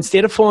 So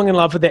instead of falling in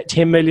love with that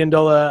 $10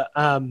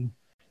 million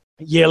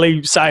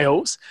yearly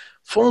sales,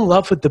 fall in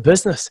love with the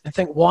business and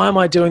think, why am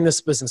I doing this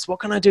business? What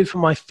can I do for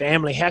my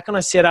family? How can I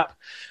set up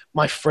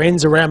my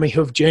friends around me who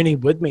have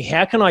journeyed with me?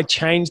 How can I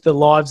change the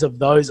lives of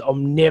those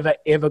I'm never,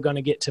 ever going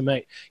to get to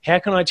meet? How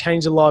can I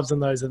change the lives of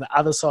those on the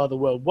other side of the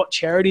world? What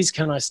charities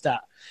can I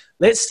start?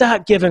 Let's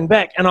start giving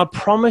back. And I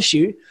promise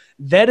you,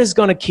 that is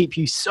going to keep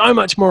you so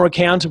much more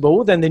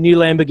accountable than the new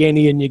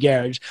Lamborghini in your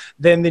garage,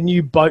 than the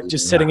new boat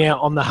just sitting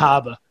out on the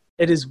harbour.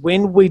 It is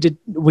when we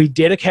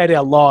dedicate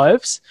our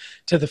lives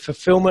to the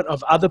fulfillment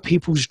of other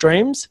people's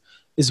dreams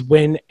is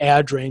when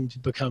our dreams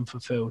become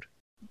fulfilled.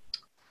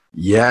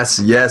 Yes,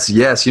 yes,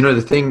 yes. You know,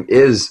 the thing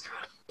is,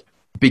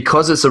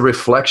 because it's a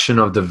reflection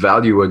of the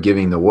value we're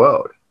giving the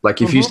world.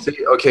 Like if you say,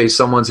 okay,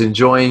 someone's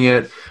enjoying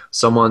it,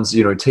 someone's,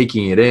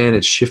 taking it in,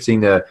 it's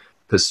shifting their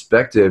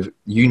perspective,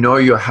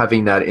 you're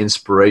having that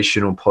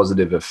inspirational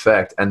positive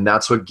effect. And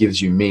that's what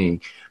gives you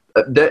meaning.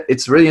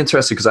 It's really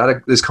interesting because I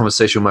had this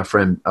conversation with my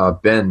friend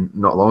Ben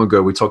not long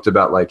ago. We talked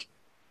about like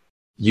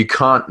you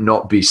can't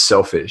not be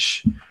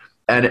selfish,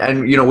 and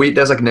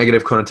there's like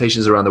negative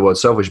connotations around the word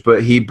selfish,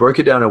 but he broke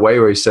it down in a way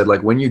where he said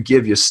like when you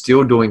give, you're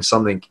still doing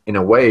something in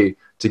a way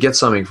to get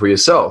something for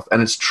yourself,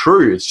 and it's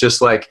true. It's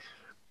just like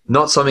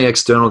not something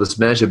external that's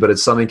measured, but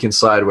it's something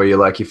inside where you're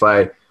like, if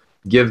I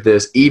give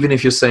this, even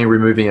if you're saying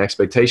removing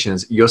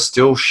expectations, you're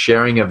still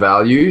sharing a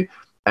value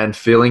and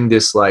feeling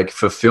this like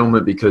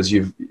fulfillment because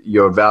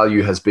your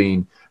value has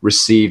been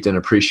received and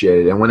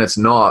appreciated. And when it's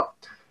not,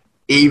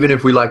 even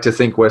if we like to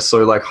think we're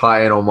so like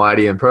high and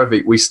almighty and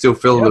perfect, we still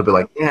feel a little bit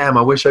like, damn,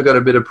 I wish I got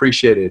a bit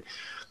appreciated.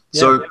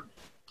 So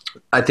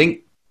I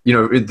think,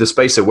 the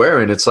space that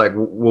we're in, it's like,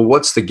 well,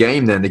 what's the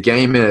game then? The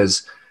game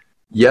is,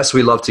 yes,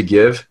 we love to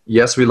give.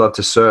 Yes, we love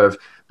to serve,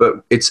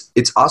 but it's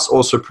us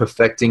also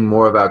perfecting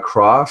more of our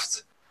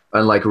craft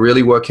and like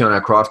really working on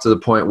our craft to the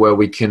point where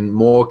we can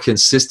more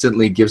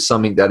consistently give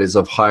something that is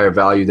of higher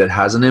value that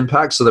has an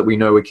impact, so that we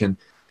know we can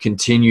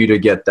continue to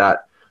get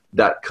that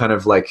kind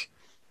of like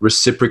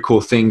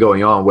reciprocal thing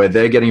going on where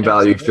they're getting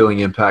value, feeling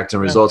impact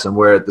and results, and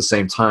we're at the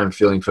same time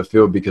feeling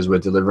fulfilled because we're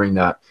delivering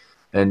that.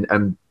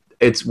 And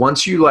it's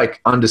once you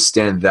like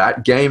understand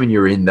that game and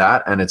you're in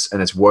that and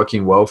it's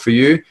working well for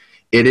you,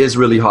 it is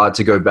really hard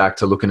to go back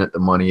to looking at the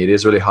money. It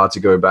is really hard to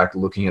go back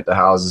looking at the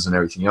houses and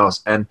everything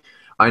else. And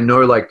I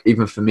know like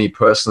even for me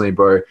personally,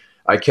 bro,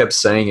 I kept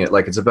saying it,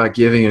 like, it's about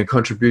giving and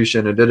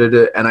contribution and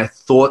da-da-da. And I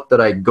thought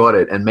that I got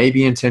it. And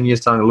maybe in 10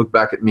 years time, I look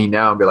back at me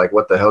now and be like,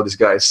 what the hell, this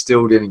guy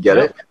still didn't get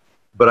it.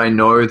 But I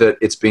know that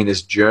it's been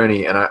this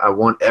journey, and I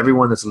want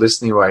everyone that's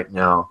listening right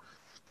now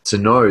to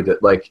know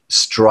that, like,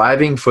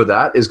 striving for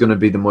that is going to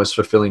be the most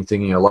fulfilling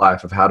thing in your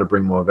life, of how to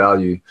bring more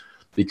value,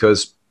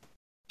 because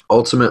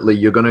ultimately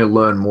you're going to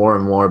learn more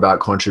and more about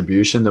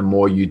contribution the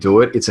more you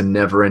do it. It's a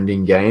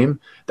never-ending game,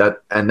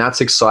 and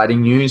that's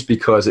exciting news,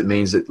 because it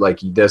means that, like,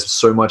 there's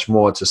so much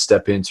more to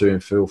step into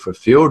and feel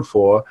fulfilled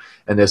for,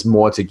 and there's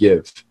more to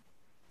give.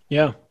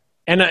 Yeah.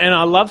 And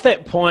I love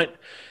that point,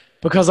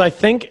 because I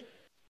think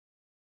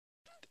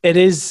it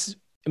is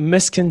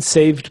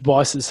misconceived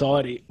by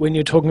society when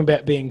you're talking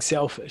about being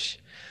selfish.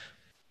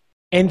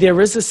 And there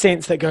is a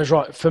sense that goes,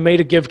 right, for me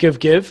to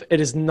give,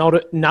 it is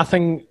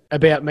nothing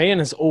about me,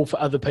 and it's all for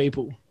other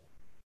people.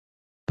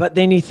 But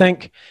then you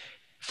think,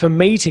 for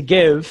me to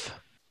give,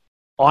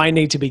 I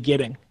need to be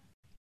getting.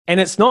 And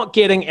it's not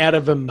getting out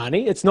of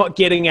money. It's not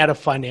getting out of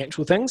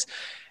financial things.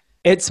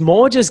 It's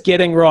more just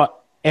getting, right,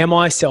 am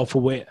I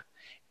self-aware?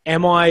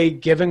 Am I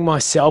giving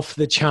myself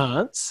the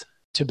chance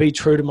to be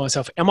true to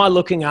myself? Am I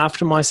looking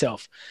after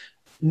myself?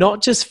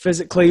 Not just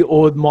physically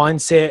or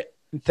mindset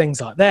and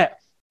things like that.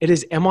 It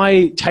is, am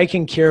I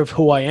taking care of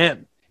who I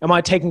am? Am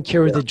I taking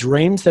care of the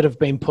dreams that have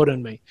been put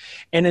in me?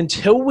 And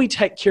until we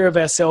take care of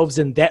ourselves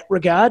in that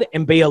regard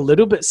and be a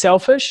little bit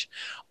selfish,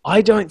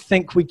 I don't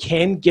think we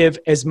can give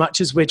as much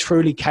as we're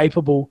truly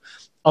capable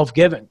of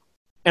giving.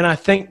 And I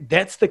think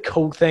that's the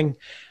cool thing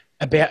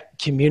about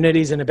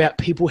communities and about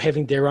people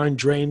having their own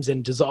dreams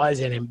and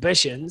desires and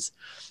ambitions.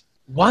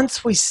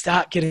 Once we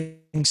start getting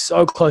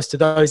so close to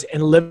those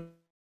and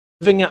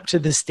living up to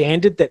the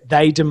standard that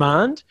they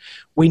demand,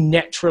 we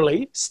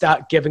naturally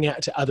start giving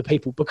out to other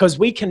people, because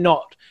we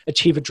cannot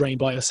achieve a dream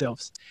by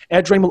ourselves.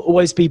 Our dream will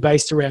always be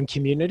based around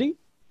community.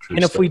 True.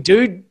 And if we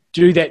do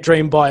that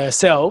dream by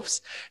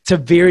ourselves, it's a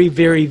very,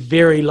 very,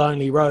 very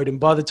lonely road. And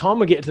by the time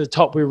we get to the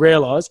top, we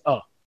realize,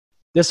 oh,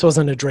 this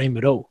wasn't a dream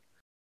at all.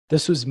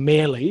 This was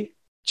merely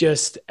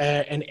just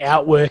an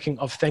outworking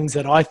of things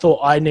that I thought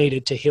I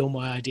needed to heal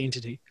my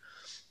identity.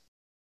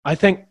 I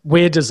think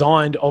we're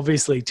designed,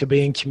 obviously, to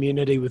be in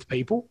community with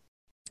people.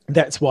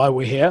 That's why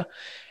we're here.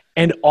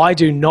 And I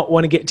do not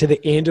want to get to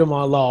the end of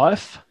my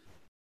life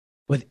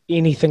with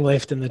anything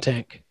left in the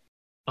tank.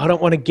 I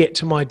don't want to get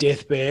to my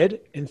deathbed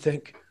and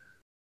think,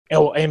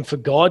 and for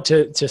God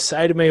to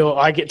say to me, or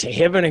I get to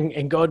heaven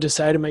and God to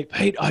say to me,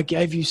 Pete, I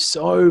gave you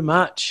so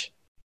much.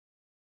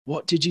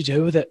 What did you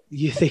do with it?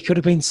 There could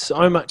have been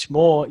so much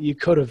more you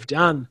could have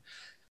done.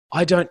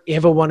 I don't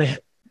ever want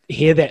to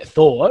hear that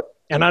thought.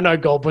 And I know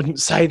God wouldn't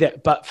say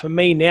that, but for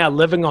me now,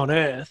 living on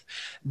earth,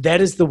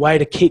 that is the way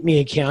to keep me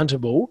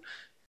accountable,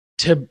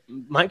 to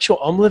make sure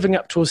I'm living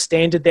up to a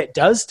standard that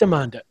does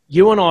demand it.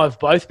 You and I have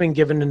both been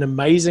given an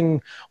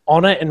amazing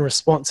honor and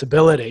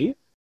responsibility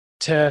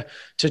to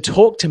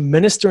talk, to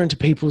minister into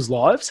people's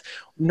lives,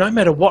 no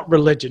matter what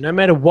religion, no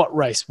matter what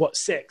race, what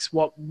sex,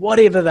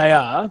 whatever they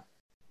are.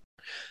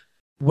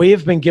 We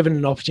have been given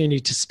an opportunity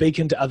to speak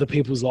into other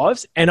people's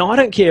lives. And I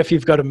don't care if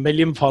you've got 1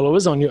 million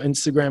followers on your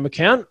Instagram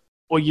account,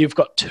 or you've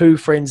got 2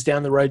 friends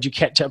down the road you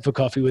catch up for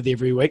coffee with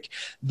every week.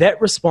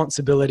 That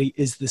responsibility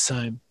is the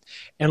same.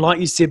 And like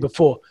you said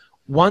before,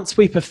 once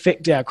we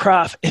perfect our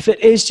craft, if it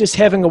is just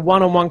having a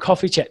one-on-one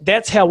coffee chat,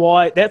 that's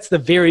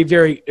the very,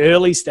 very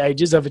early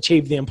stages of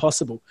Achieve the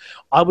Impossible.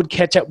 I would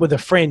catch up with a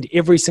friend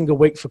every single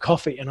week for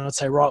coffee, and I'd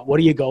say, right, what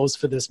are your goals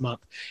for this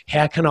month?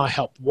 How can I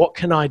help? What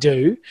can I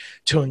do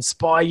to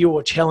inspire you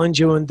or challenge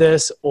you in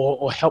this,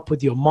 or help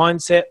with your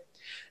mindset?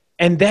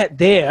 And that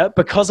there,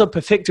 because I've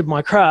perfected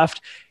my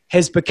craft,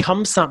 has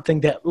become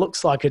something that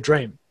looks like a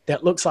dream,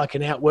 that looks like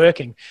an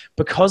outworking.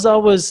 Because I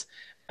was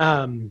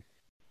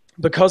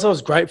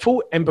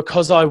grateful, and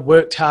because I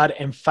worked hard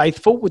and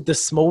faithful with the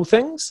small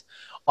things,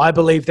 I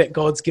believe that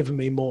God's given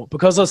me more.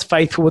 Because I was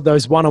faithful with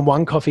those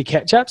one-on-one coffee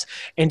catch-ups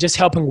and just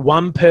helping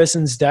one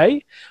person's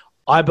day,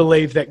 I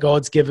believe that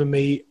God's given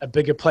me a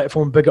bigger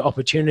platform, bigger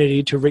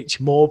opportunity to reach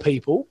more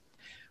people.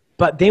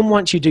 But then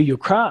once you do your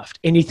craft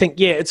and you think,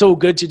 yeah, it's all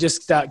good to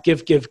just start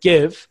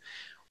give,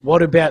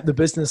 what about the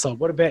business side?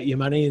 What about your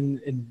money?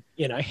 And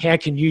how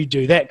can you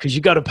do that? Because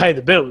you got to pay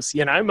the bills.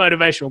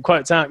 Motivational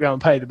quotes aren't going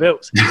to pay the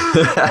bills.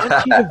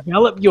 Once you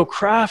develop your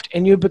craft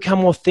and you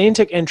become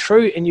authentic and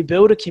true, and you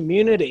build a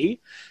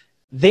community,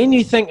 then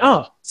you think,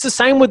 oh, it's the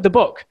same with the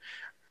book.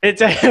 It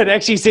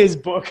actually says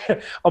book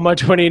on my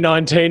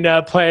 2019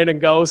 plan and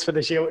goals for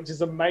this year, which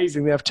is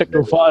amazing. I've ticked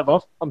all 5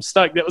 off. I'm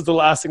stoked. That was the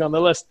last thing on the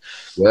list.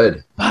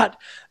 Good. But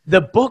the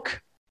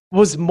book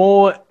was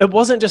more, it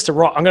wasn't just I'm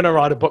going to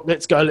write a book.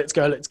 Let's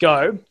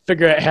go.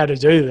 Figure out how to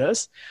do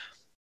this.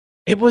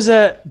 It was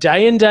a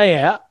day in, day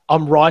out.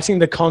 I'm writing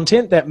the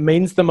content that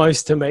means the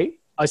most to me.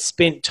 I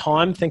spent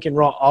time thinking,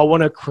 right, I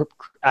want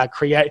to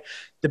create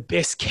the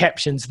best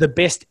captions, the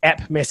best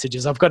app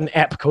messages. I've got an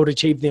app called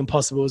Achieve the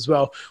Impossible as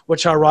well,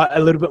 which I write a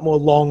little bit more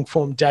long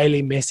form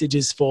daily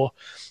messages for.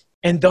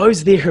 And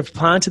those there have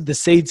planted the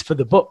seeds for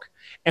the book.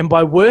 And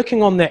by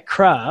working on that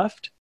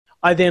craft,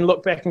 I then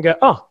look back and go,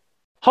 oh,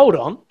 hold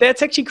on,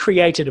 that's actually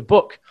created a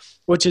book,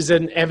 which is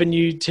an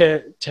avenue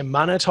to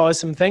monetize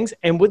some things.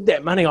 And with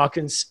that money, I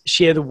can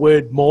share the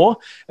word more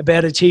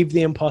about Achieve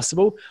the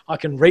Impossible. I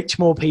can reach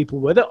more people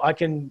with it. I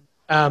can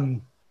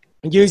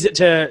use it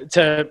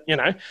to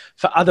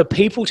for other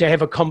people to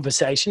have a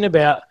conversation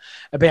about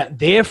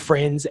their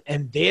friends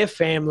and their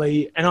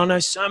family. And I know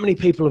so many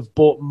people have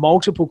bought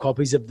multiple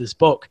copies of this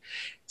book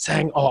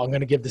saying, oh, I'm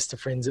going to give this to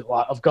friends.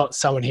 I've got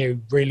someone here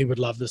who really would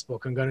love this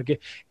book. I'm going to give,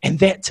 and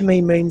that to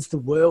me means the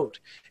world.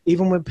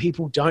 Even when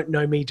people don't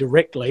know me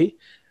directly,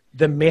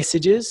 the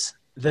messages,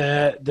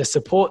 the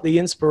support, the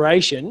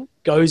inspiration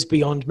goes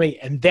beyond me.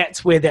 And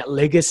that's where that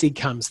legacy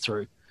comes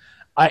through.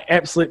 I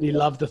absolutely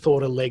love the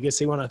thought of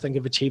legacy when I think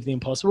of Achieve the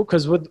Impossible,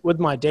 because with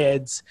my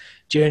dad's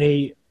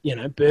journey,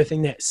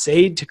 birthing that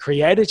seed to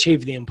create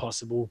Achieve the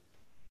Impossible,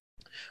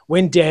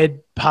 when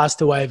Dad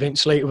passed away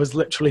eventually, it was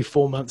literally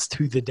 4 months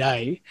to the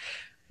day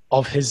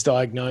of his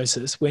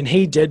diagnosis. When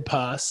he did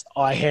pass,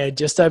 I had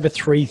just over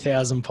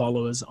 3,000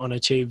 followers on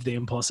Achieve the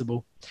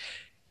Impossible.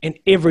 And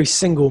every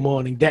single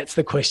morning, that's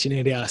the question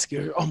he'd ask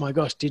you. Oh my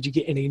gosh, did you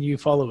get any new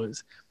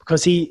followers?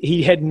 Because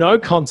he had no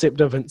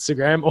concept of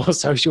Instagram or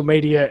social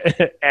media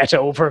at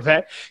all for a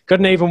fact.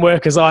 Couldn't even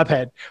work his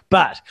iPad.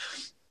 But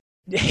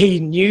he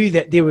knew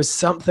that there was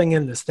something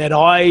in this,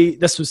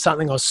 this was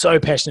something I was so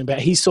passionate about.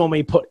 He saw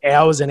me put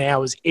hours and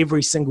hours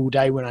every single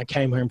day when I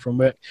came home from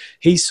work.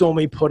 He saw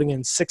me putting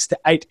in 6 to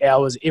 8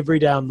 hours every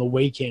day on the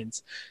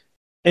weekends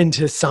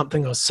into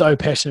something I was so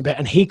passionate about.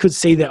 And he could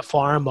see that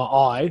fire in my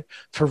eye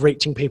for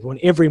reaching people. And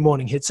every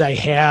morning he'd say,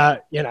 how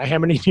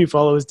many new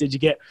followers did you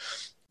get?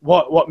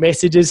 What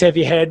messages have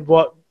you had?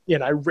 What,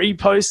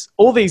 reposts,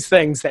 all these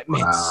things that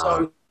meant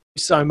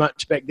so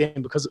much back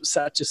then because it was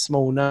such a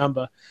small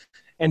number.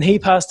 And he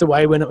passed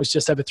away when it was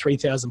just over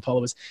 3,000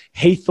 followers.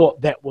 He thought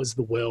that was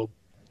the world.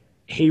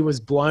 He was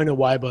blown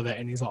away by that.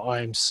 And he's like,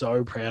 I am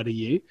so proud of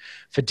you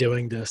for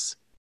doing this.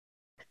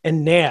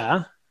 And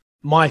now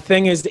my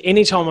thing is,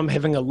 anytime I'm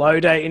having a low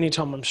day,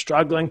 anytime I'm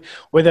struggling,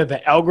 whether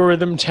the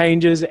algorithm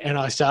changes and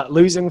I start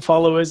losing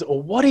followers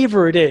or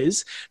whatever it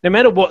is, no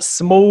matter what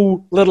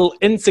small, little,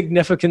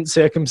 insignificant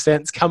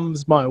circumstance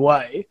comes my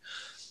way,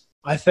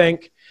 I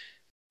think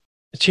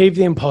Achieve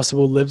the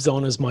Impossible lives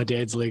on as my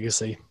dad's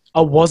legacy.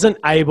 I wasn't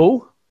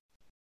able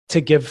to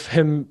give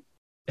him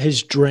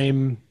his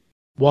dream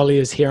while he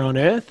is here on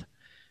earth,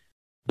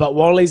 but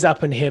while he's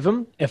up in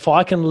heaven, if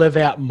I can live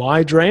out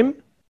my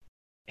dream,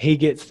 he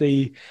gets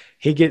the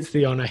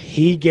honor.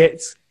 He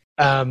gets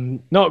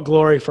not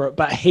glory for it,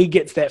 but he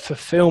gets that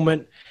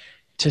fulfillment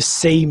to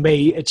see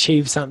me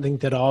achieve something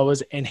that I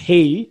was, and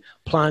he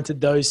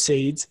planted those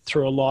seeds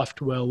through a life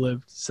well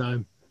lived.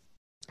 So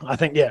I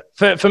think,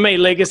 for me,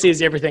 legacy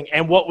is everything.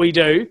 And what we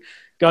do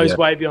goes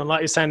way beyond,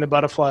 like you're saying, the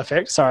butterfly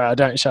effect. Sorry, I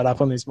don't shut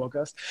up on these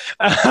podcasts.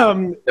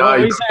 What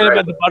we're saying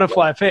about the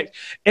butterfly effect,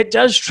 it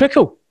does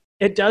trickle.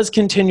 It does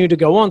continue to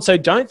go on. So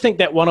don't think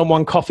that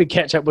one-on-one coffee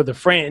catch up with a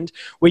friend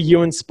where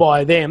you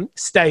inspire them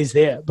stays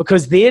there,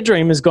 because their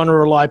dream is going to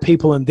rely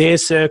people in their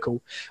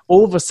circle.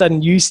 All of a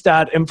sudden you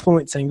start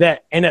influencing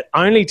that. And it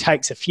only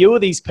takes a few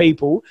of these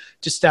people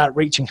to start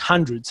reaching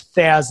hundreds,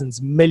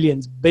 thousands,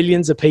 millions,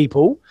 billions of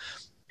people.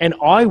 And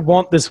I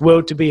want this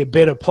world to be a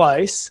better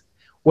place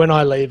when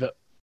I leave it.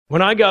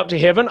 When I go up to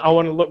heaven, I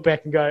want to look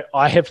back and go,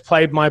 I have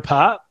played my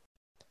part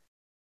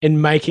in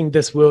making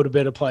this world a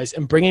better place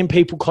and bringing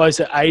people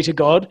closer, to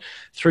God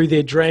through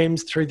their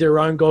dreams, through their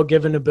own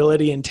God-given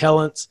ability and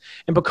talents.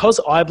 And because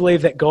I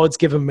believe that God's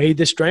given me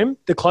this dream,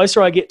 the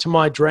closer I get to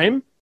my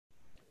dream,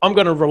 I'm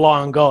going to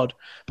rely on God,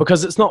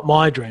 because it's not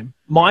my dream.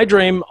 My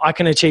dream I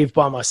can achieve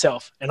by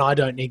myself, and I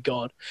don't need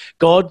God.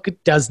 God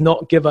does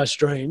not give us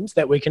dreams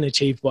that we can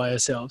achieve by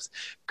ourselves.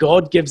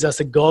 God gives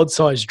us a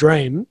God-sized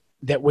dream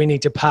that we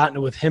need to partner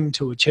with him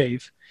to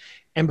achieve.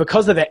 And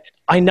because of that,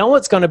 I know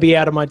it's going to be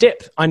out of my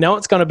depth. I know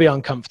it's going to be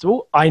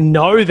uncomfortable. I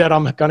know that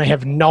I'm going to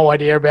have no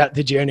idea about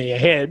the journey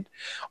ahead.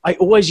 I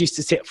always used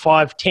to set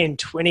 5, 10,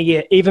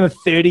 20-year, even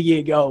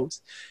 30-year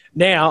goals.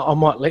 Now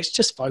I'm like, let's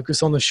just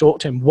focus on the short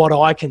term, what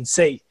I can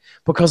see,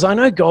 because I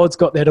know God's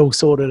got that all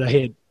sorted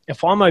ahead.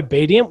 If I'm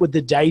obedient with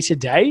the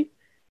day-to-day,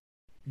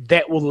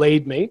 that will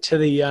lead me to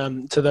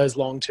those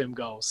long-term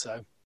goals.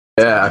 So.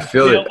 Yeah, I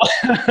feel it.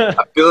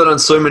 I feel it on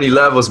so many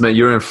levels, man.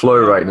 You're in flow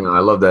right now. I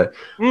love that.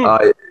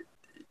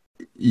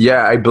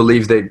 I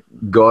believe that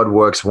God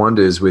works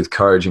wonders with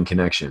courage and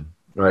connection,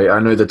 right? I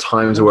know the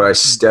times where I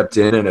stepped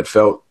in and it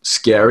felt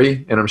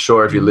scary. And I'm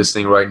sure if you're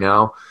listening right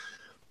now,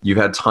 you've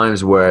had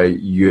times where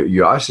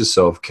you ask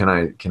yourself, can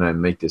I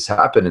make this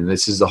happen? And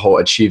this is the whole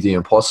Achieve the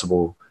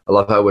Impossible. I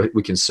love how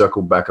we can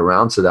circle back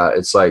around to that.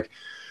 It's like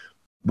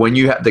when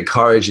you have the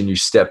courage and you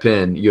step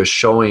in, you're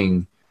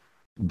showing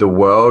the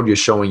world, you're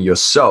showing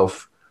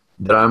yourself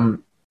that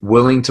I'm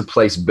willing to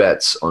place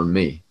bets on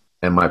me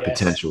and my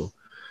potential.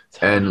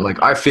 And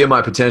like, I fear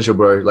my potential,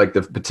 bro. Like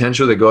the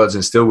potential that God's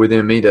instilled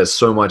within me, there's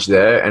so much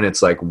there. And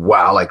it's like,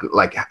 wow,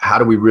 like how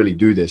do we really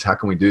do this? How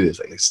can we do this?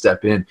 Like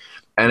step in.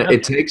 And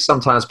it takes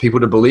sometimes people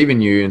to believe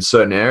in you in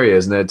certain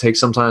areas. And it takes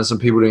sometimes some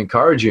people to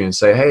encourage you and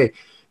say, hey,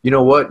 you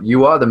know what,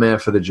 you are the man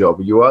for the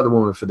job, you are the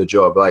woman for the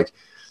job. Like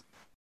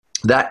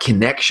that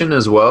connection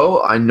as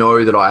well. I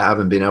know that I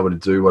haven't been able to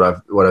do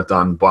what I've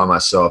done by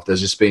myself. There's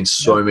just been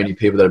so many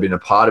people that have been a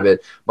part of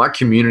it. My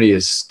community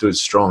has stood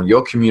strong.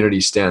 Your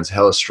community stands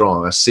hella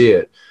strong. I see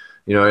it,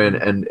 you know,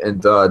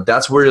 and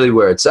that's really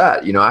where it's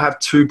at. You know, I have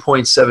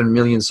 2.7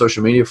 million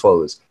social media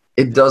followers.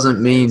 It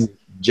doesn't mean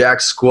jack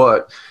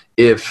squat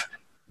if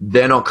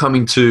they're not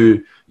coming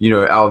to, you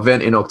know, our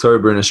event in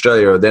October in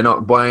Australia, or they're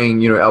not buying,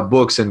 you know, our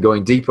books and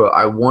going deeper.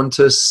 I want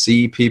to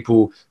see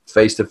people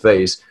face to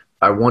face.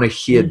 I want to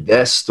hear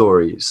their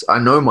stories. I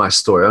know my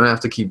story. I don't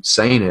have to keep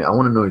saying it. I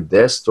want to know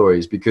their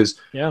stories, because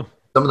some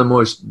of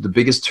the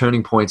biggest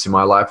turning points in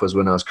my life was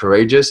when I was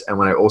courageous, and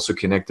when I also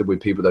connected with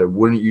people that I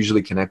wouldn't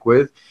usually connect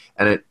with,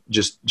 and it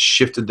just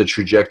shifted the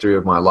trajectory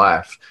of my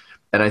life.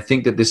 And I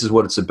think that this is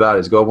what it's about,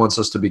 is God wants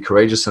us to be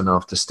courageous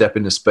enough to step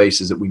into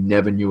spaces that we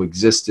never knew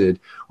existed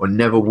or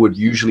never would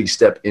usually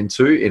step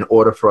into, in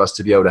order for us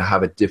to be able to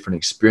have a different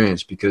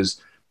experience,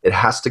 because it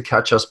has to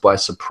catch us by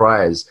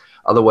surprise.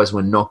 Otherwise,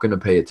 we're not going to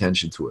pay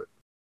attention to it.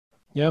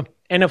 Yeah.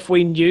 And if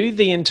we knew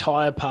the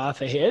entire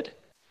path ahead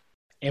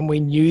and we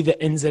knew the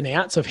ins and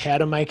outs of how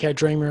to make our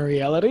dream a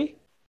reality,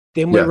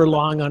 then we're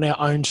relying on our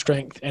own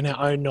strength and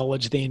our own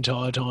knowledge the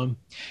entire time.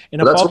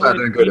 And that's why I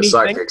don't go to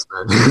psychics,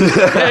 man.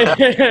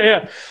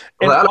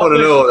 Well, I don't want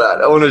to know all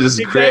that. I want to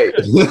just create.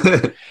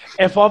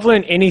 If I've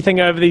learned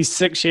anything over these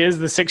 6 years,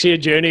 the 6-year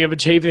journey of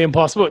achieving the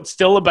impossible, it's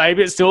still a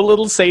baby. It's still a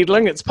little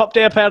seedling. It's popped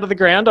up out of the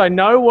ground. I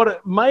know what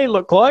it may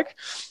look like.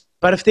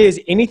 But if there's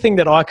anything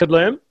that I could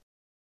learn,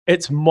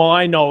 it's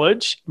my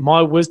knowledge,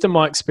 my wisdom,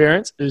 my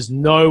experience is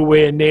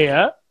nowhere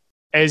near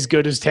as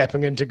good as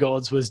tapping into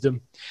God's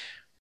wisdom.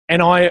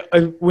 And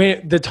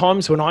when the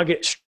times when I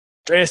get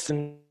stressed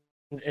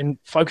and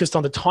focused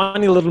on the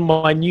tiny little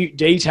minute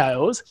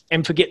details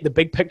and forget the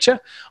big picture,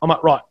 I'm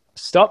like, right,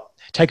 stop,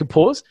 take a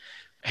pause.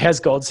 How's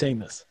God seeing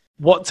this?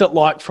 What's it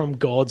like from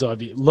God's eye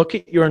view? Look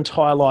at your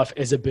entire life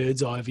as a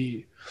bird's eye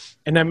view.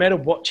 And no matter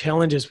what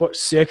challenges, what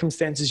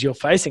circumstances you're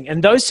facing,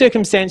 and those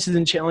circumstances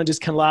and challenges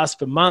can last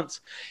for months,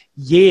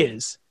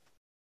 years,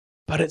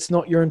 but it's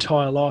not your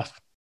entire life.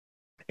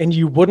 And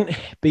you wouldn't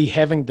be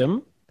having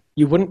them,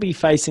 you wouldn't be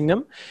facing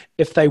them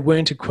if they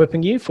weren't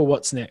equipping you for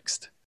what's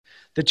next.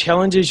 The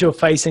challenges you're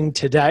facing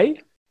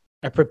today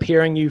are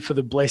preparing you for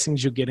the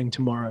blessings you're getting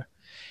tomorrow.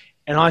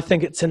 And I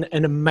think it's an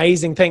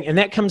amazing thing. And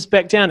that comes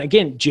back down,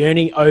 again,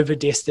 journey over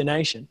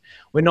destination.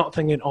 We're not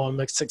thinking, oh, I'm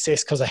a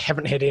success because I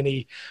haven't had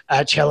any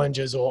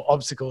challenges or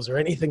obstacles or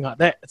anything like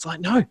that. It's like,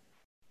 no,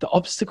 the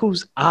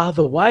obstacles are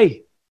the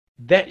way.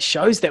 That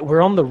shows that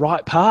we're on the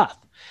right path.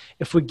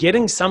 If we're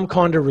getting some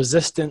kind of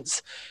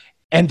resistance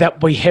and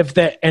that we have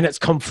that, and it's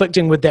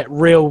conflicting with that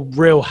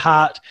real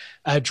heart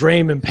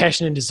dream and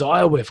passion and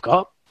desire we've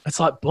got, it's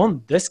like,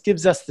 boom, this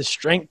gives us the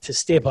strength to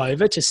step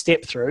over, to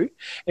step through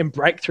and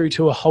break through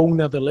to a whole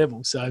nother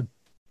level. So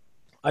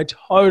I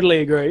totally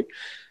agree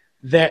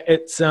that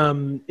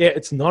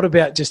it's not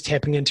about just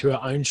tapping into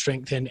our own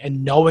strength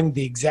and knowing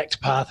the exact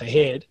path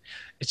ahead.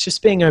 It's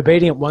just being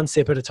obedient one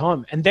step at a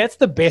time. And that's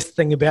the best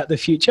thing about the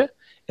future.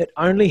 It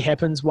only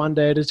happens one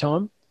day at a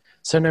time.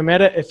 So no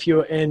matter if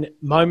you're in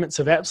moments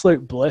of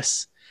absolute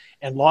bliss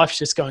and life's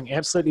just going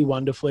absolutely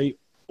wonderfully,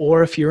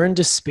 or if you're in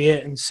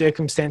despair and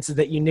circumstances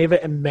that you never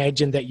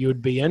imagined that you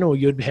would be in or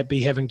you'd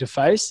be having to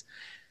face,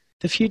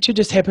 the future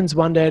just happens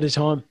one day at a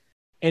time.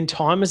 And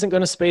time isn't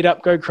going to speed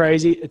up, go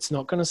crazy. It's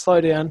not going to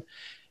slow down.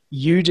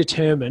 You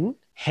determine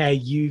how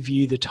you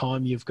view the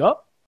time you've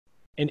got.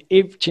 And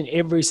each and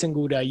every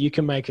single day, you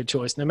can make a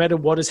choice. No matter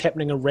what is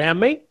happening around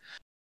me,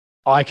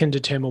 I can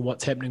determine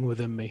what's happening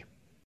within me.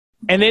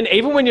 And then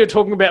even when you're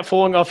talking about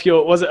falling off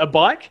was it a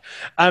bike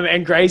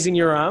and grazing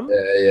your arm?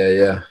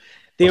 Yeah.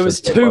 There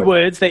was two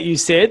words that you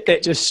said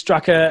that just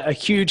struck a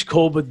huge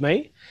chord with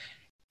me.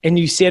 And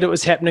you said it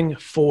was happening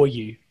for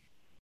you.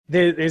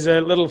 There's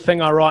a little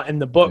thing I write in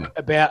the book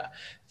about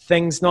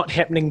things not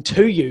happening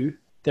to you.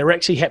 They're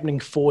actually happening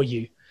for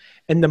you.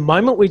 And the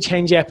moment we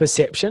change our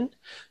perception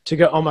to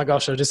go, oh my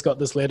gosh, I just got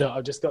this letter.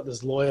 I just got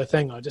this lawyer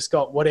thing. I just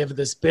got whatever,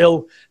 this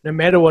bill, no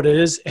matter what it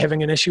is,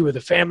 having an issue with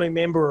a family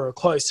member or a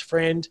close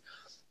friend.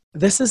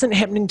 This isn't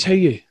happening to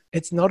you.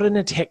 It's not an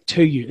attack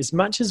to you. As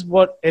much as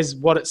what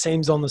it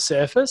seems on the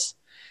surface,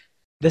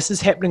 this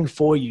is happening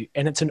for you.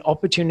 And it's an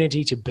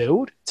opportunity to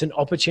build. It's an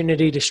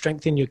opportunity to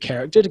strengthen your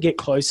character, to get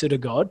closer to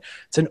God.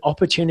 It's an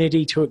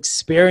opportunity to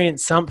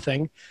experience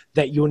something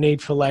that you'll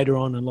need for later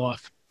on in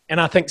life. And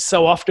I think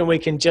so often we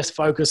can just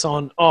focus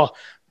on, oh,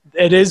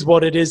 it is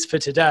what it is for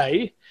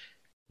today.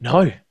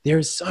 No, there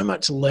is so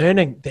much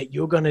learning that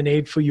you're going to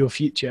need for your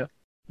future.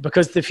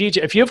 Because the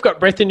future, if you've got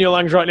breath in your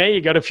lungs right now,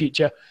 you've got a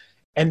future.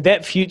 And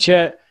that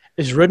future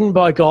is written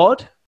by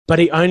God, but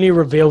he only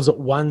reveals it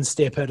one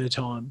step at a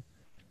time.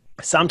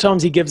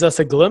 Sometimes he gives us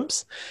a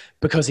glimpse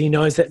because he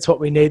knows that's what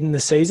we need in the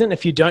season.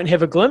 If you don't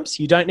have a glimpse,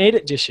 you don't need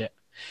it just yet.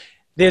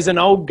 There's an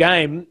old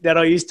game that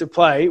I used to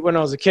play when I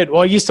was a kid.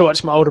 Well, I used to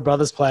watch my older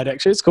brothers play it,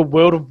 actually. It's called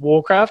World of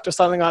Warcraft or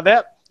something like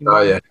that.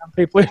 Oh, yeah.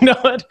 People who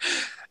know it.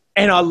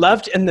 And I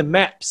loved in the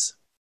maps,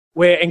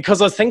 and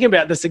because I was thinking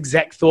about this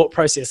exact thought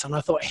process, and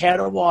I thought, how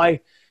do I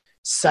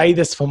say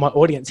this for my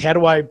audience? How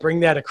do I bring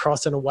that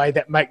across in a way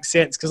that makes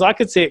sense? Because I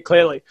could see it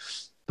clearly.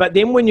 But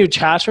then when you're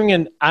charting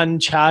an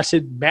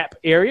uncharted map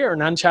area,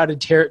 an uncharted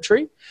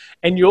territory,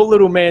 and your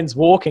little man's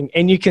walking,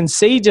 and you can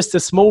see just a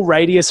small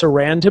radius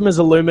around him is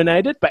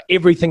illuminated, but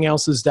everything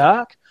else is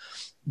dark,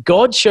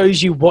 God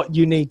shows you what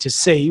you need to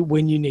see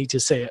when you need to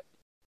see it.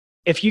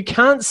 If you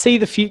can't see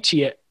the future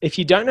yet, if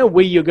you don't know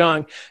where you're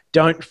going,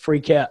 don't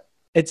freak out.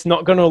 It's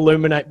not going to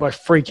illuminate by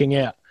freaking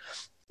out.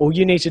 All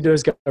you need to do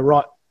is go,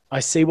 right, I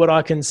see what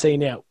I can see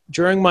now.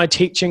 During my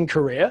teaching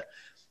career,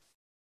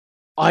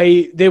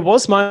 there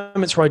was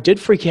moments where I did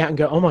freak out and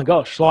go, oh my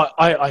gosh, like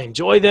I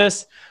enjoy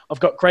this. I've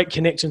got great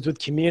connections with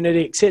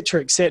community, et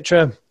cetera, et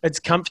cetera. It's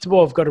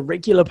comfortable. I've got a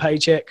regular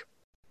paycheck.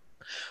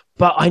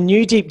 But I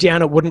knew deep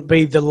down it wouldn't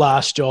be the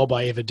last job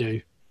I ever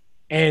do.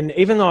 And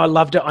even though I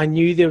loved it, I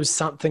knew there was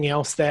something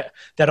else that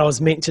I was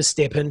meant to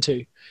step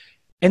into.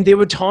 And there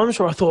were times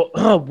where I thought,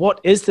 oh, what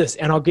is this?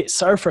 And I'll get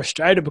so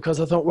frustrated because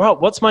I thought, well,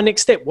 what's my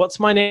next step? What's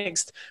my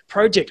next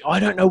project? I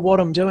don't know what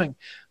I'm doing.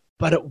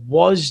 But it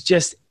was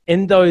just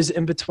in those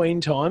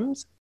in-between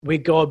times where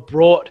God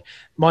brought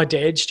my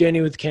dad's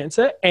journey with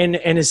cancer. And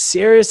as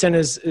serious and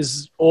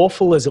as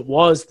awful as it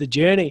was, the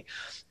journey,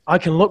 I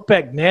can look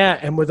back now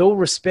and with all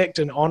respect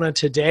and honor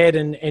to Dad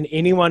and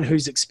anyone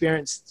who's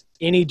experienced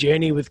any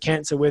journey with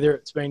cancer, whether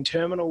it's been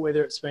terminal,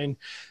 whether it's been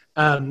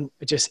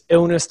just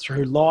illness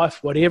through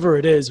life, whatever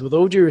it is, with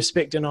all due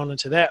respect and honor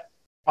to that,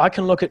 I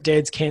can look at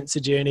Dad's cancer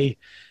journey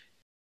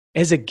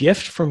as a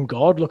gift from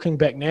God looking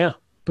back now,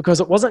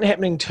 because it wasn't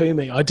happening to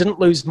me. I didn't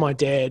lose my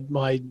dad,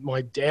 my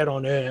dad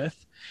on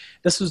earth.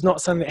 This was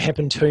not something that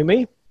happened to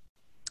me.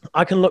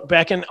 I can look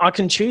back and I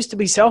can choose to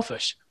be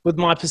selfish with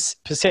my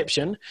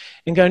perception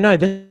and go, no,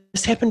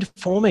 this happened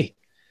for me.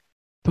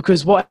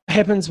 Because what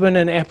happens when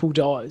an apple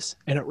dies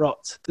and it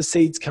rots? The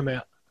seeds come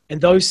out.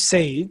 And those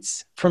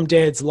seeds from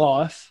Dad's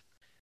life,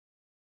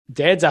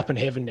 Dad's up in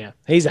heaven now.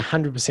 He's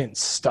 100%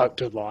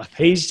 stoked with life.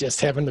 He's just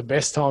having the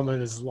best time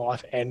in his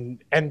life.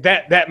 And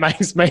that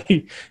makes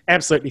me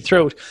absolutely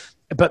thrilled.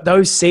 But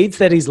those seeds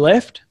that he's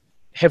left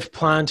have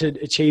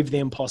achieved the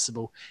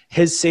impossible.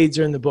 His seeds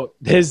are in the book.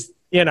 There's,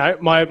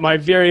 my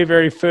very,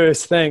 very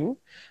first thing.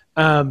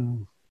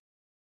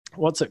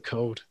 What's it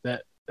called?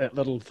 That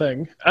little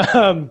thing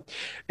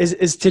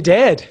is to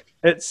Dad.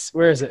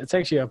 Where is it? It's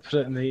actually, I put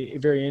it in the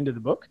very end of the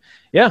book.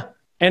 Yeah.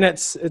 And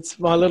it's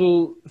my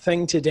little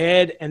thing to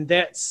Dad. And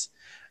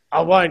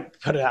I won't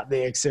put it up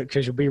there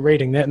because you'll be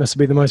reading that and this will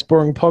be the most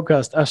boring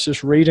podcast, us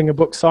just reading a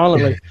book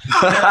silently.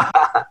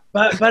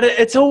 but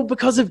it's all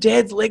because of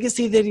Dad's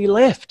legacy that he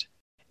left.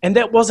 And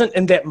that wasn't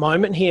in that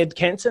moment he had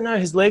cancer. No,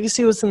 his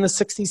legacy was in the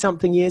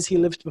 60-something years he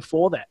lived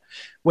before that.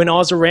 When I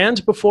was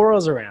around, before I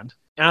was around.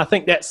 And I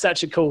think that's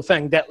such a cool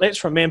thing that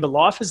let's remember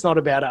life is not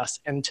about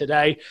us and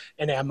today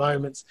and our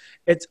moments.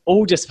 It's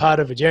all just part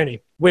of a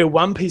journey. We're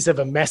one piece of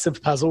a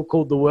massive puzzle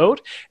called the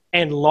world,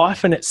 and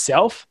life in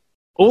itself,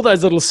 all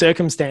those little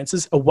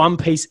circumstances are one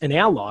piece in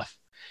our life.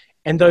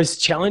 And those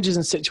challenges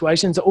and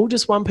situations are all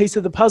just one piece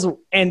of the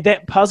puzzle. And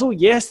that puzzle,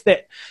 yes,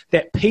 that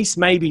piece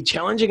may be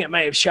challenging. It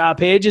may have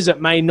sharp edges.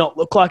 It may not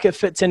look like it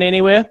fits in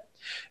anywhere.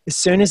 As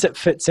soon as it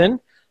fits in,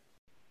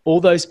 all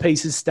those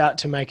pieces start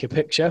to make a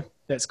picture.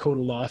 That's called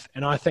a life.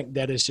 And I think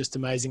that is just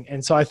amazing.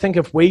 And so I think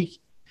if we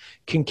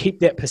can keep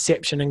that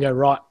perception and go,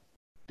 right,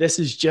 this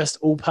is just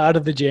all part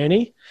of the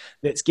journey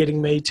that's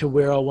getting me to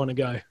where I want to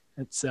go.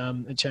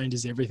 It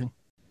changes everything.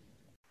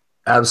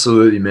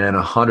 Absolutely, man.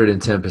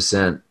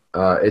 110%.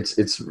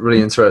 It's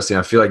really interesting.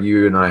 I feel like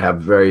you and I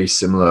have very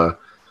similar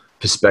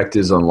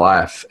perspectives on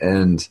life.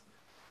 And,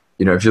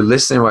 if you're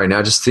listening right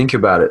now, just think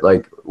about it.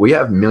 Like, we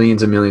have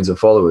millions and millions of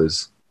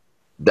followers.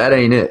 That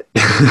ain't it.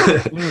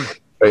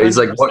 It's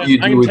like what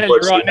you do with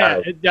what you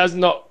have. It does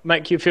not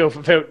make you feel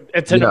fulfilled.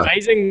 It's an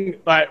amazing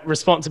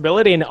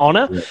responsibility and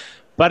honor,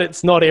 but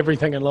it's not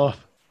everything in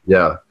life.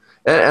 Yeah.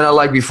 And I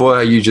like before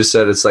how you just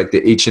said it's like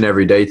the each and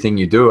every day thing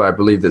you do. I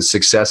believe that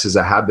success is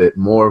a habit.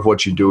 More of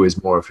what you do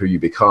is more of who you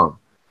become.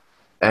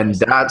 And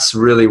that's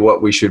really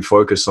what we should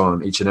focus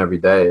on each and every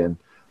day. And,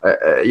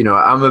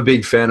 I'm a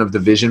big fan of the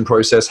vision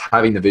process,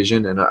 having the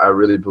vision. And I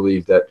really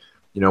believe that,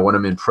 when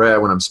I'm in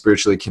prayer, when I'm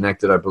spiritually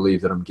connected, I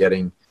believe that I'm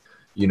getting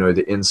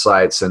the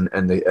insights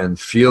and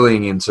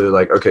feeling into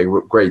like, okay,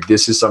 great.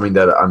 This is something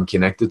that I'm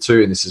connected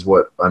to and this is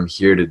what I'm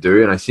here to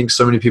do. And I think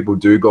so many people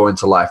do go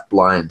into life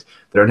blind.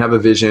 They don't have a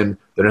vision.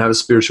 They don't have a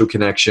spiritual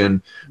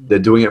connection. They're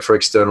doing it for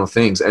external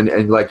things.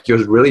 And like,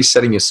 you're really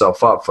setting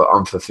yourself up for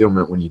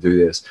unfulfillment when you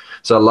do this.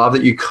 So I love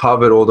that you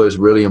covered all those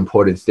really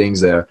important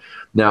things there.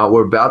 Now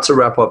we're about to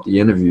wrap up the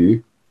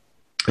interview.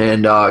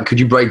 And could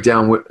you break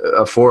down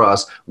for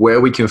us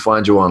where we can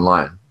find you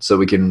online so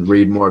we can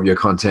read more of your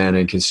content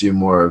and consume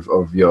more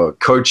of your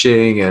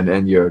coaching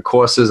and your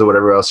courses or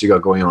whatever else you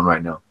got going on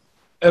right now?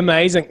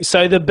 Amazing.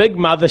 So the big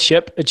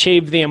mothership,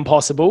 Achieve the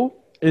Impossible,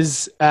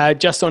 is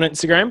just on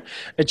Instagram,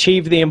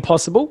 Achieve the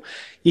Impossible.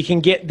 You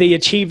can get the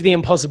Achieve the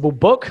Impossible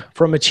book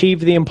from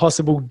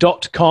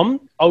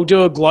achievetheimpossible.com. I'll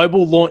do a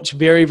global launch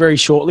very, very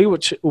shortly,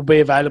 which will be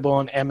available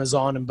on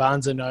Amazon and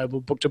Barnes &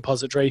 Noble, Book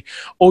Depository,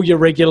 all your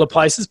regular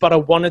places. But I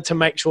wanted to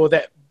make sure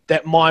that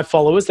my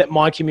followers, that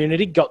my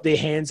community got their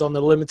hands on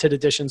the limited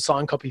edition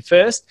signed copy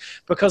first,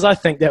 because I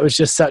think that was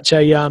just such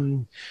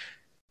a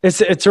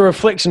it's a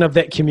reflection of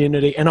that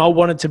community, and I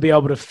wanted to be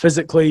able to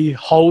physically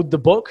hold the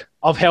book.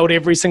 I've held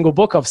every single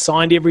book. I've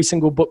signed every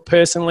single book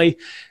personally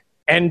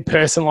and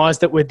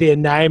personalized it with their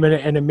name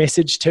and a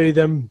message to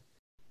them.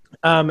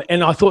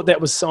 And I thought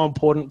that was so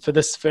important for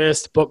this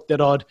first book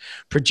that I'd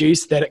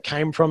produced, that it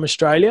came from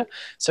Australia.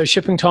 So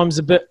shipping time's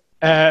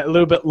a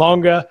little bit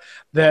longer.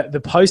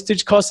 The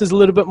postage cost is a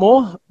little bit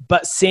more,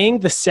 but seeing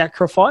the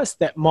sacrifice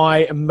that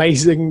my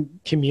amazing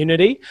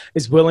community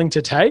is willing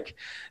to take,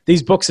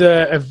 these books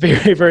are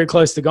very, very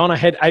close to gone. I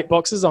had 8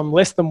 boxes. I'm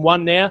less than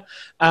 1 now,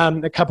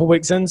 a couple of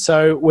weeks in.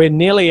 So we're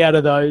nearly out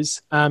of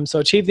those. So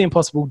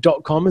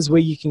achievetheimpossible.com is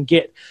where you can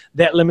get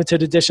that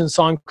limited edition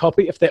signed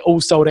copy. If they're all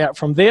sold out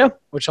from there,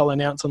 which I'll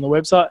announce on the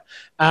website,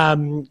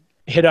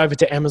 head over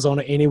to Amazon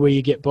or anywhere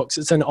you get books.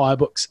 It's in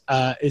iBooks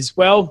as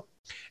well,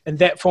 in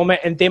that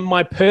format. And then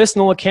my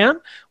personal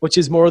account, which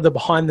is more of the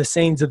behind the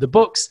scenes of the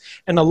books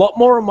and a lot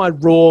more of my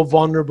raw,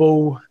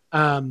 vulnerable,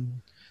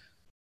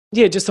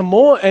 just a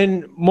more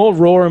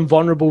raw and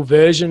vulnerable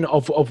version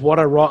of what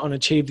I write on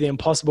Achieve the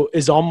Impossible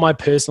is on my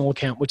personal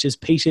account, which is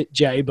Peter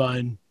J.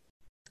 Bone.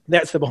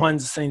 That's the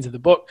behind the scenes of the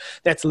book.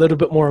 That's a little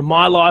bit more of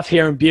my life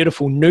here in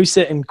beautiful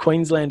Noosa in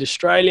Queensland,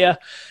 Australia.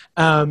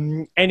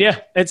 And yeah,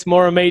 it's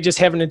more of me just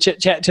having a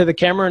chit chat to the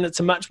camera, and it's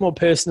a much more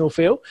personal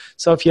feel.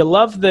 So if you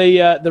love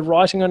the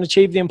writing on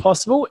Achieve the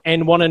Impossible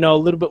and want to know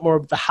a little bit more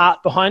of the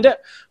heart behind it,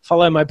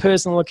 follow my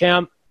personal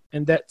account,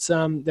 and that's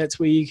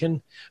where you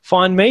can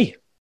find me.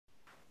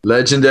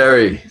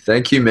 Legendary.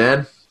 Thank you,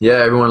 man. Yeah,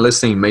 everyone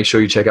listening, make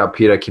sure you check out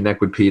Peter, connect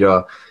with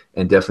Peter,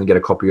 and definitely get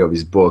a copy of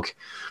his book.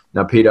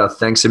 Now, Peter,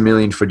 thanks a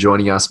million for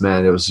joining us,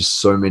 man. There was just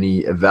so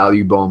many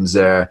value bombs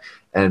there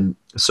and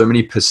so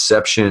many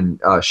perception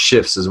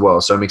shifts as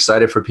well. So I'm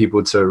excited for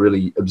people to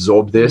really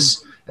absorb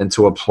this and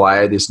to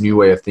apply this new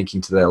way of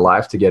thinking to their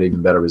life to get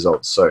even better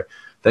results. So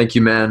thank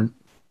you, man.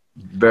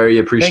 Very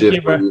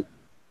appreciative. Thank you, bro.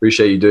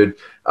 Appreciate you, dude.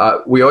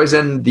 We always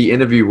end the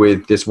interview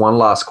with this one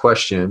last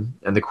question.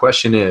 And the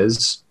question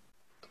is,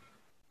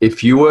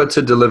 if you were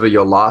to deliver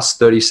your last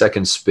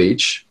 30-second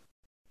speech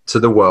to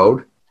the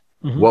world,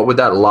 what would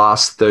that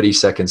last 30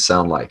 seconds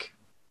sound like?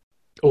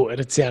 Oh,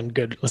 it'd sound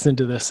good. Listen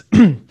to this.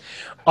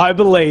 I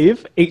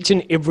believe each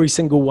and every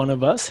single one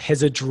of us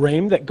has a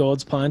dream that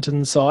God's planted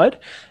inside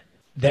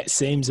that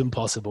seems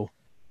impossible.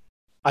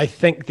 I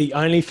think the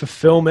only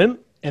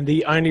fulfillment and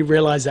the only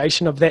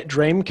realization of that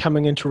dream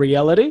coming into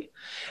reality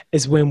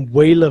is when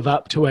we live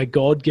up to our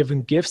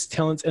God-given gifts,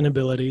 talents, and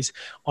abilities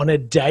on a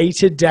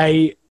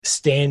day-to-day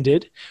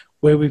standard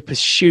where we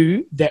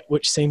pursue that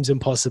which seems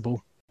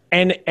impossible.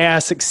 And our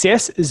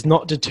success is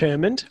not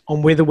determined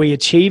on whether we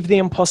achieve the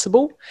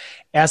impossible.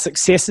 Our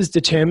success is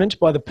determined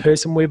by the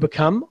person we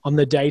become on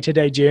the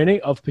day-to-day journey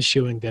of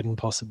pursuing that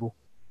impossible.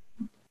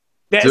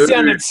 That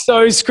sounded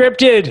so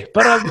scripted,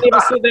 but I've never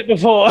said that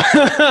before.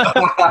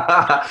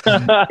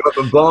 Got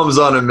the bombs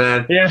on it,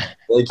 man. Yeah,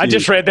 I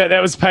just read that.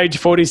 That was page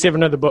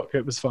 47 of the book.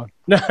 It was fun.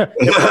 No, it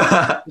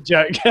was a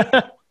joke.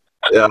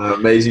 Yeah,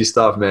 amazing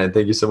stuff, man.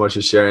 Thank you so much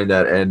for sharing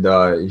that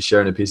and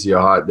sharing a piece of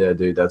your heart there,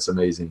 dude. That's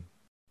amazing.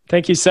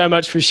 Thank you so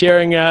much for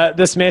sharing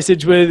this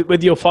message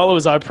with your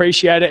followers. I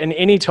appreciate it. And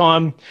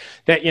anytime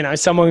that,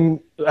 someone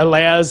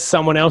allows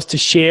someone else to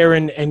share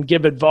and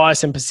give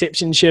advice and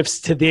perception shifts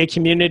to their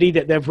community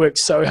that they've worked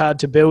so hard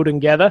to build and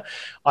gather,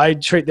 I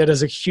treat that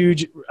as a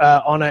huge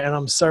honor, and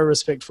I'm so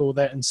respectful of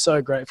that and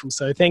so grateful.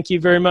 So thank you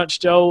very much,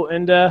 Joel,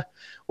 and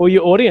all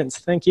your audience.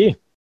 Thank you.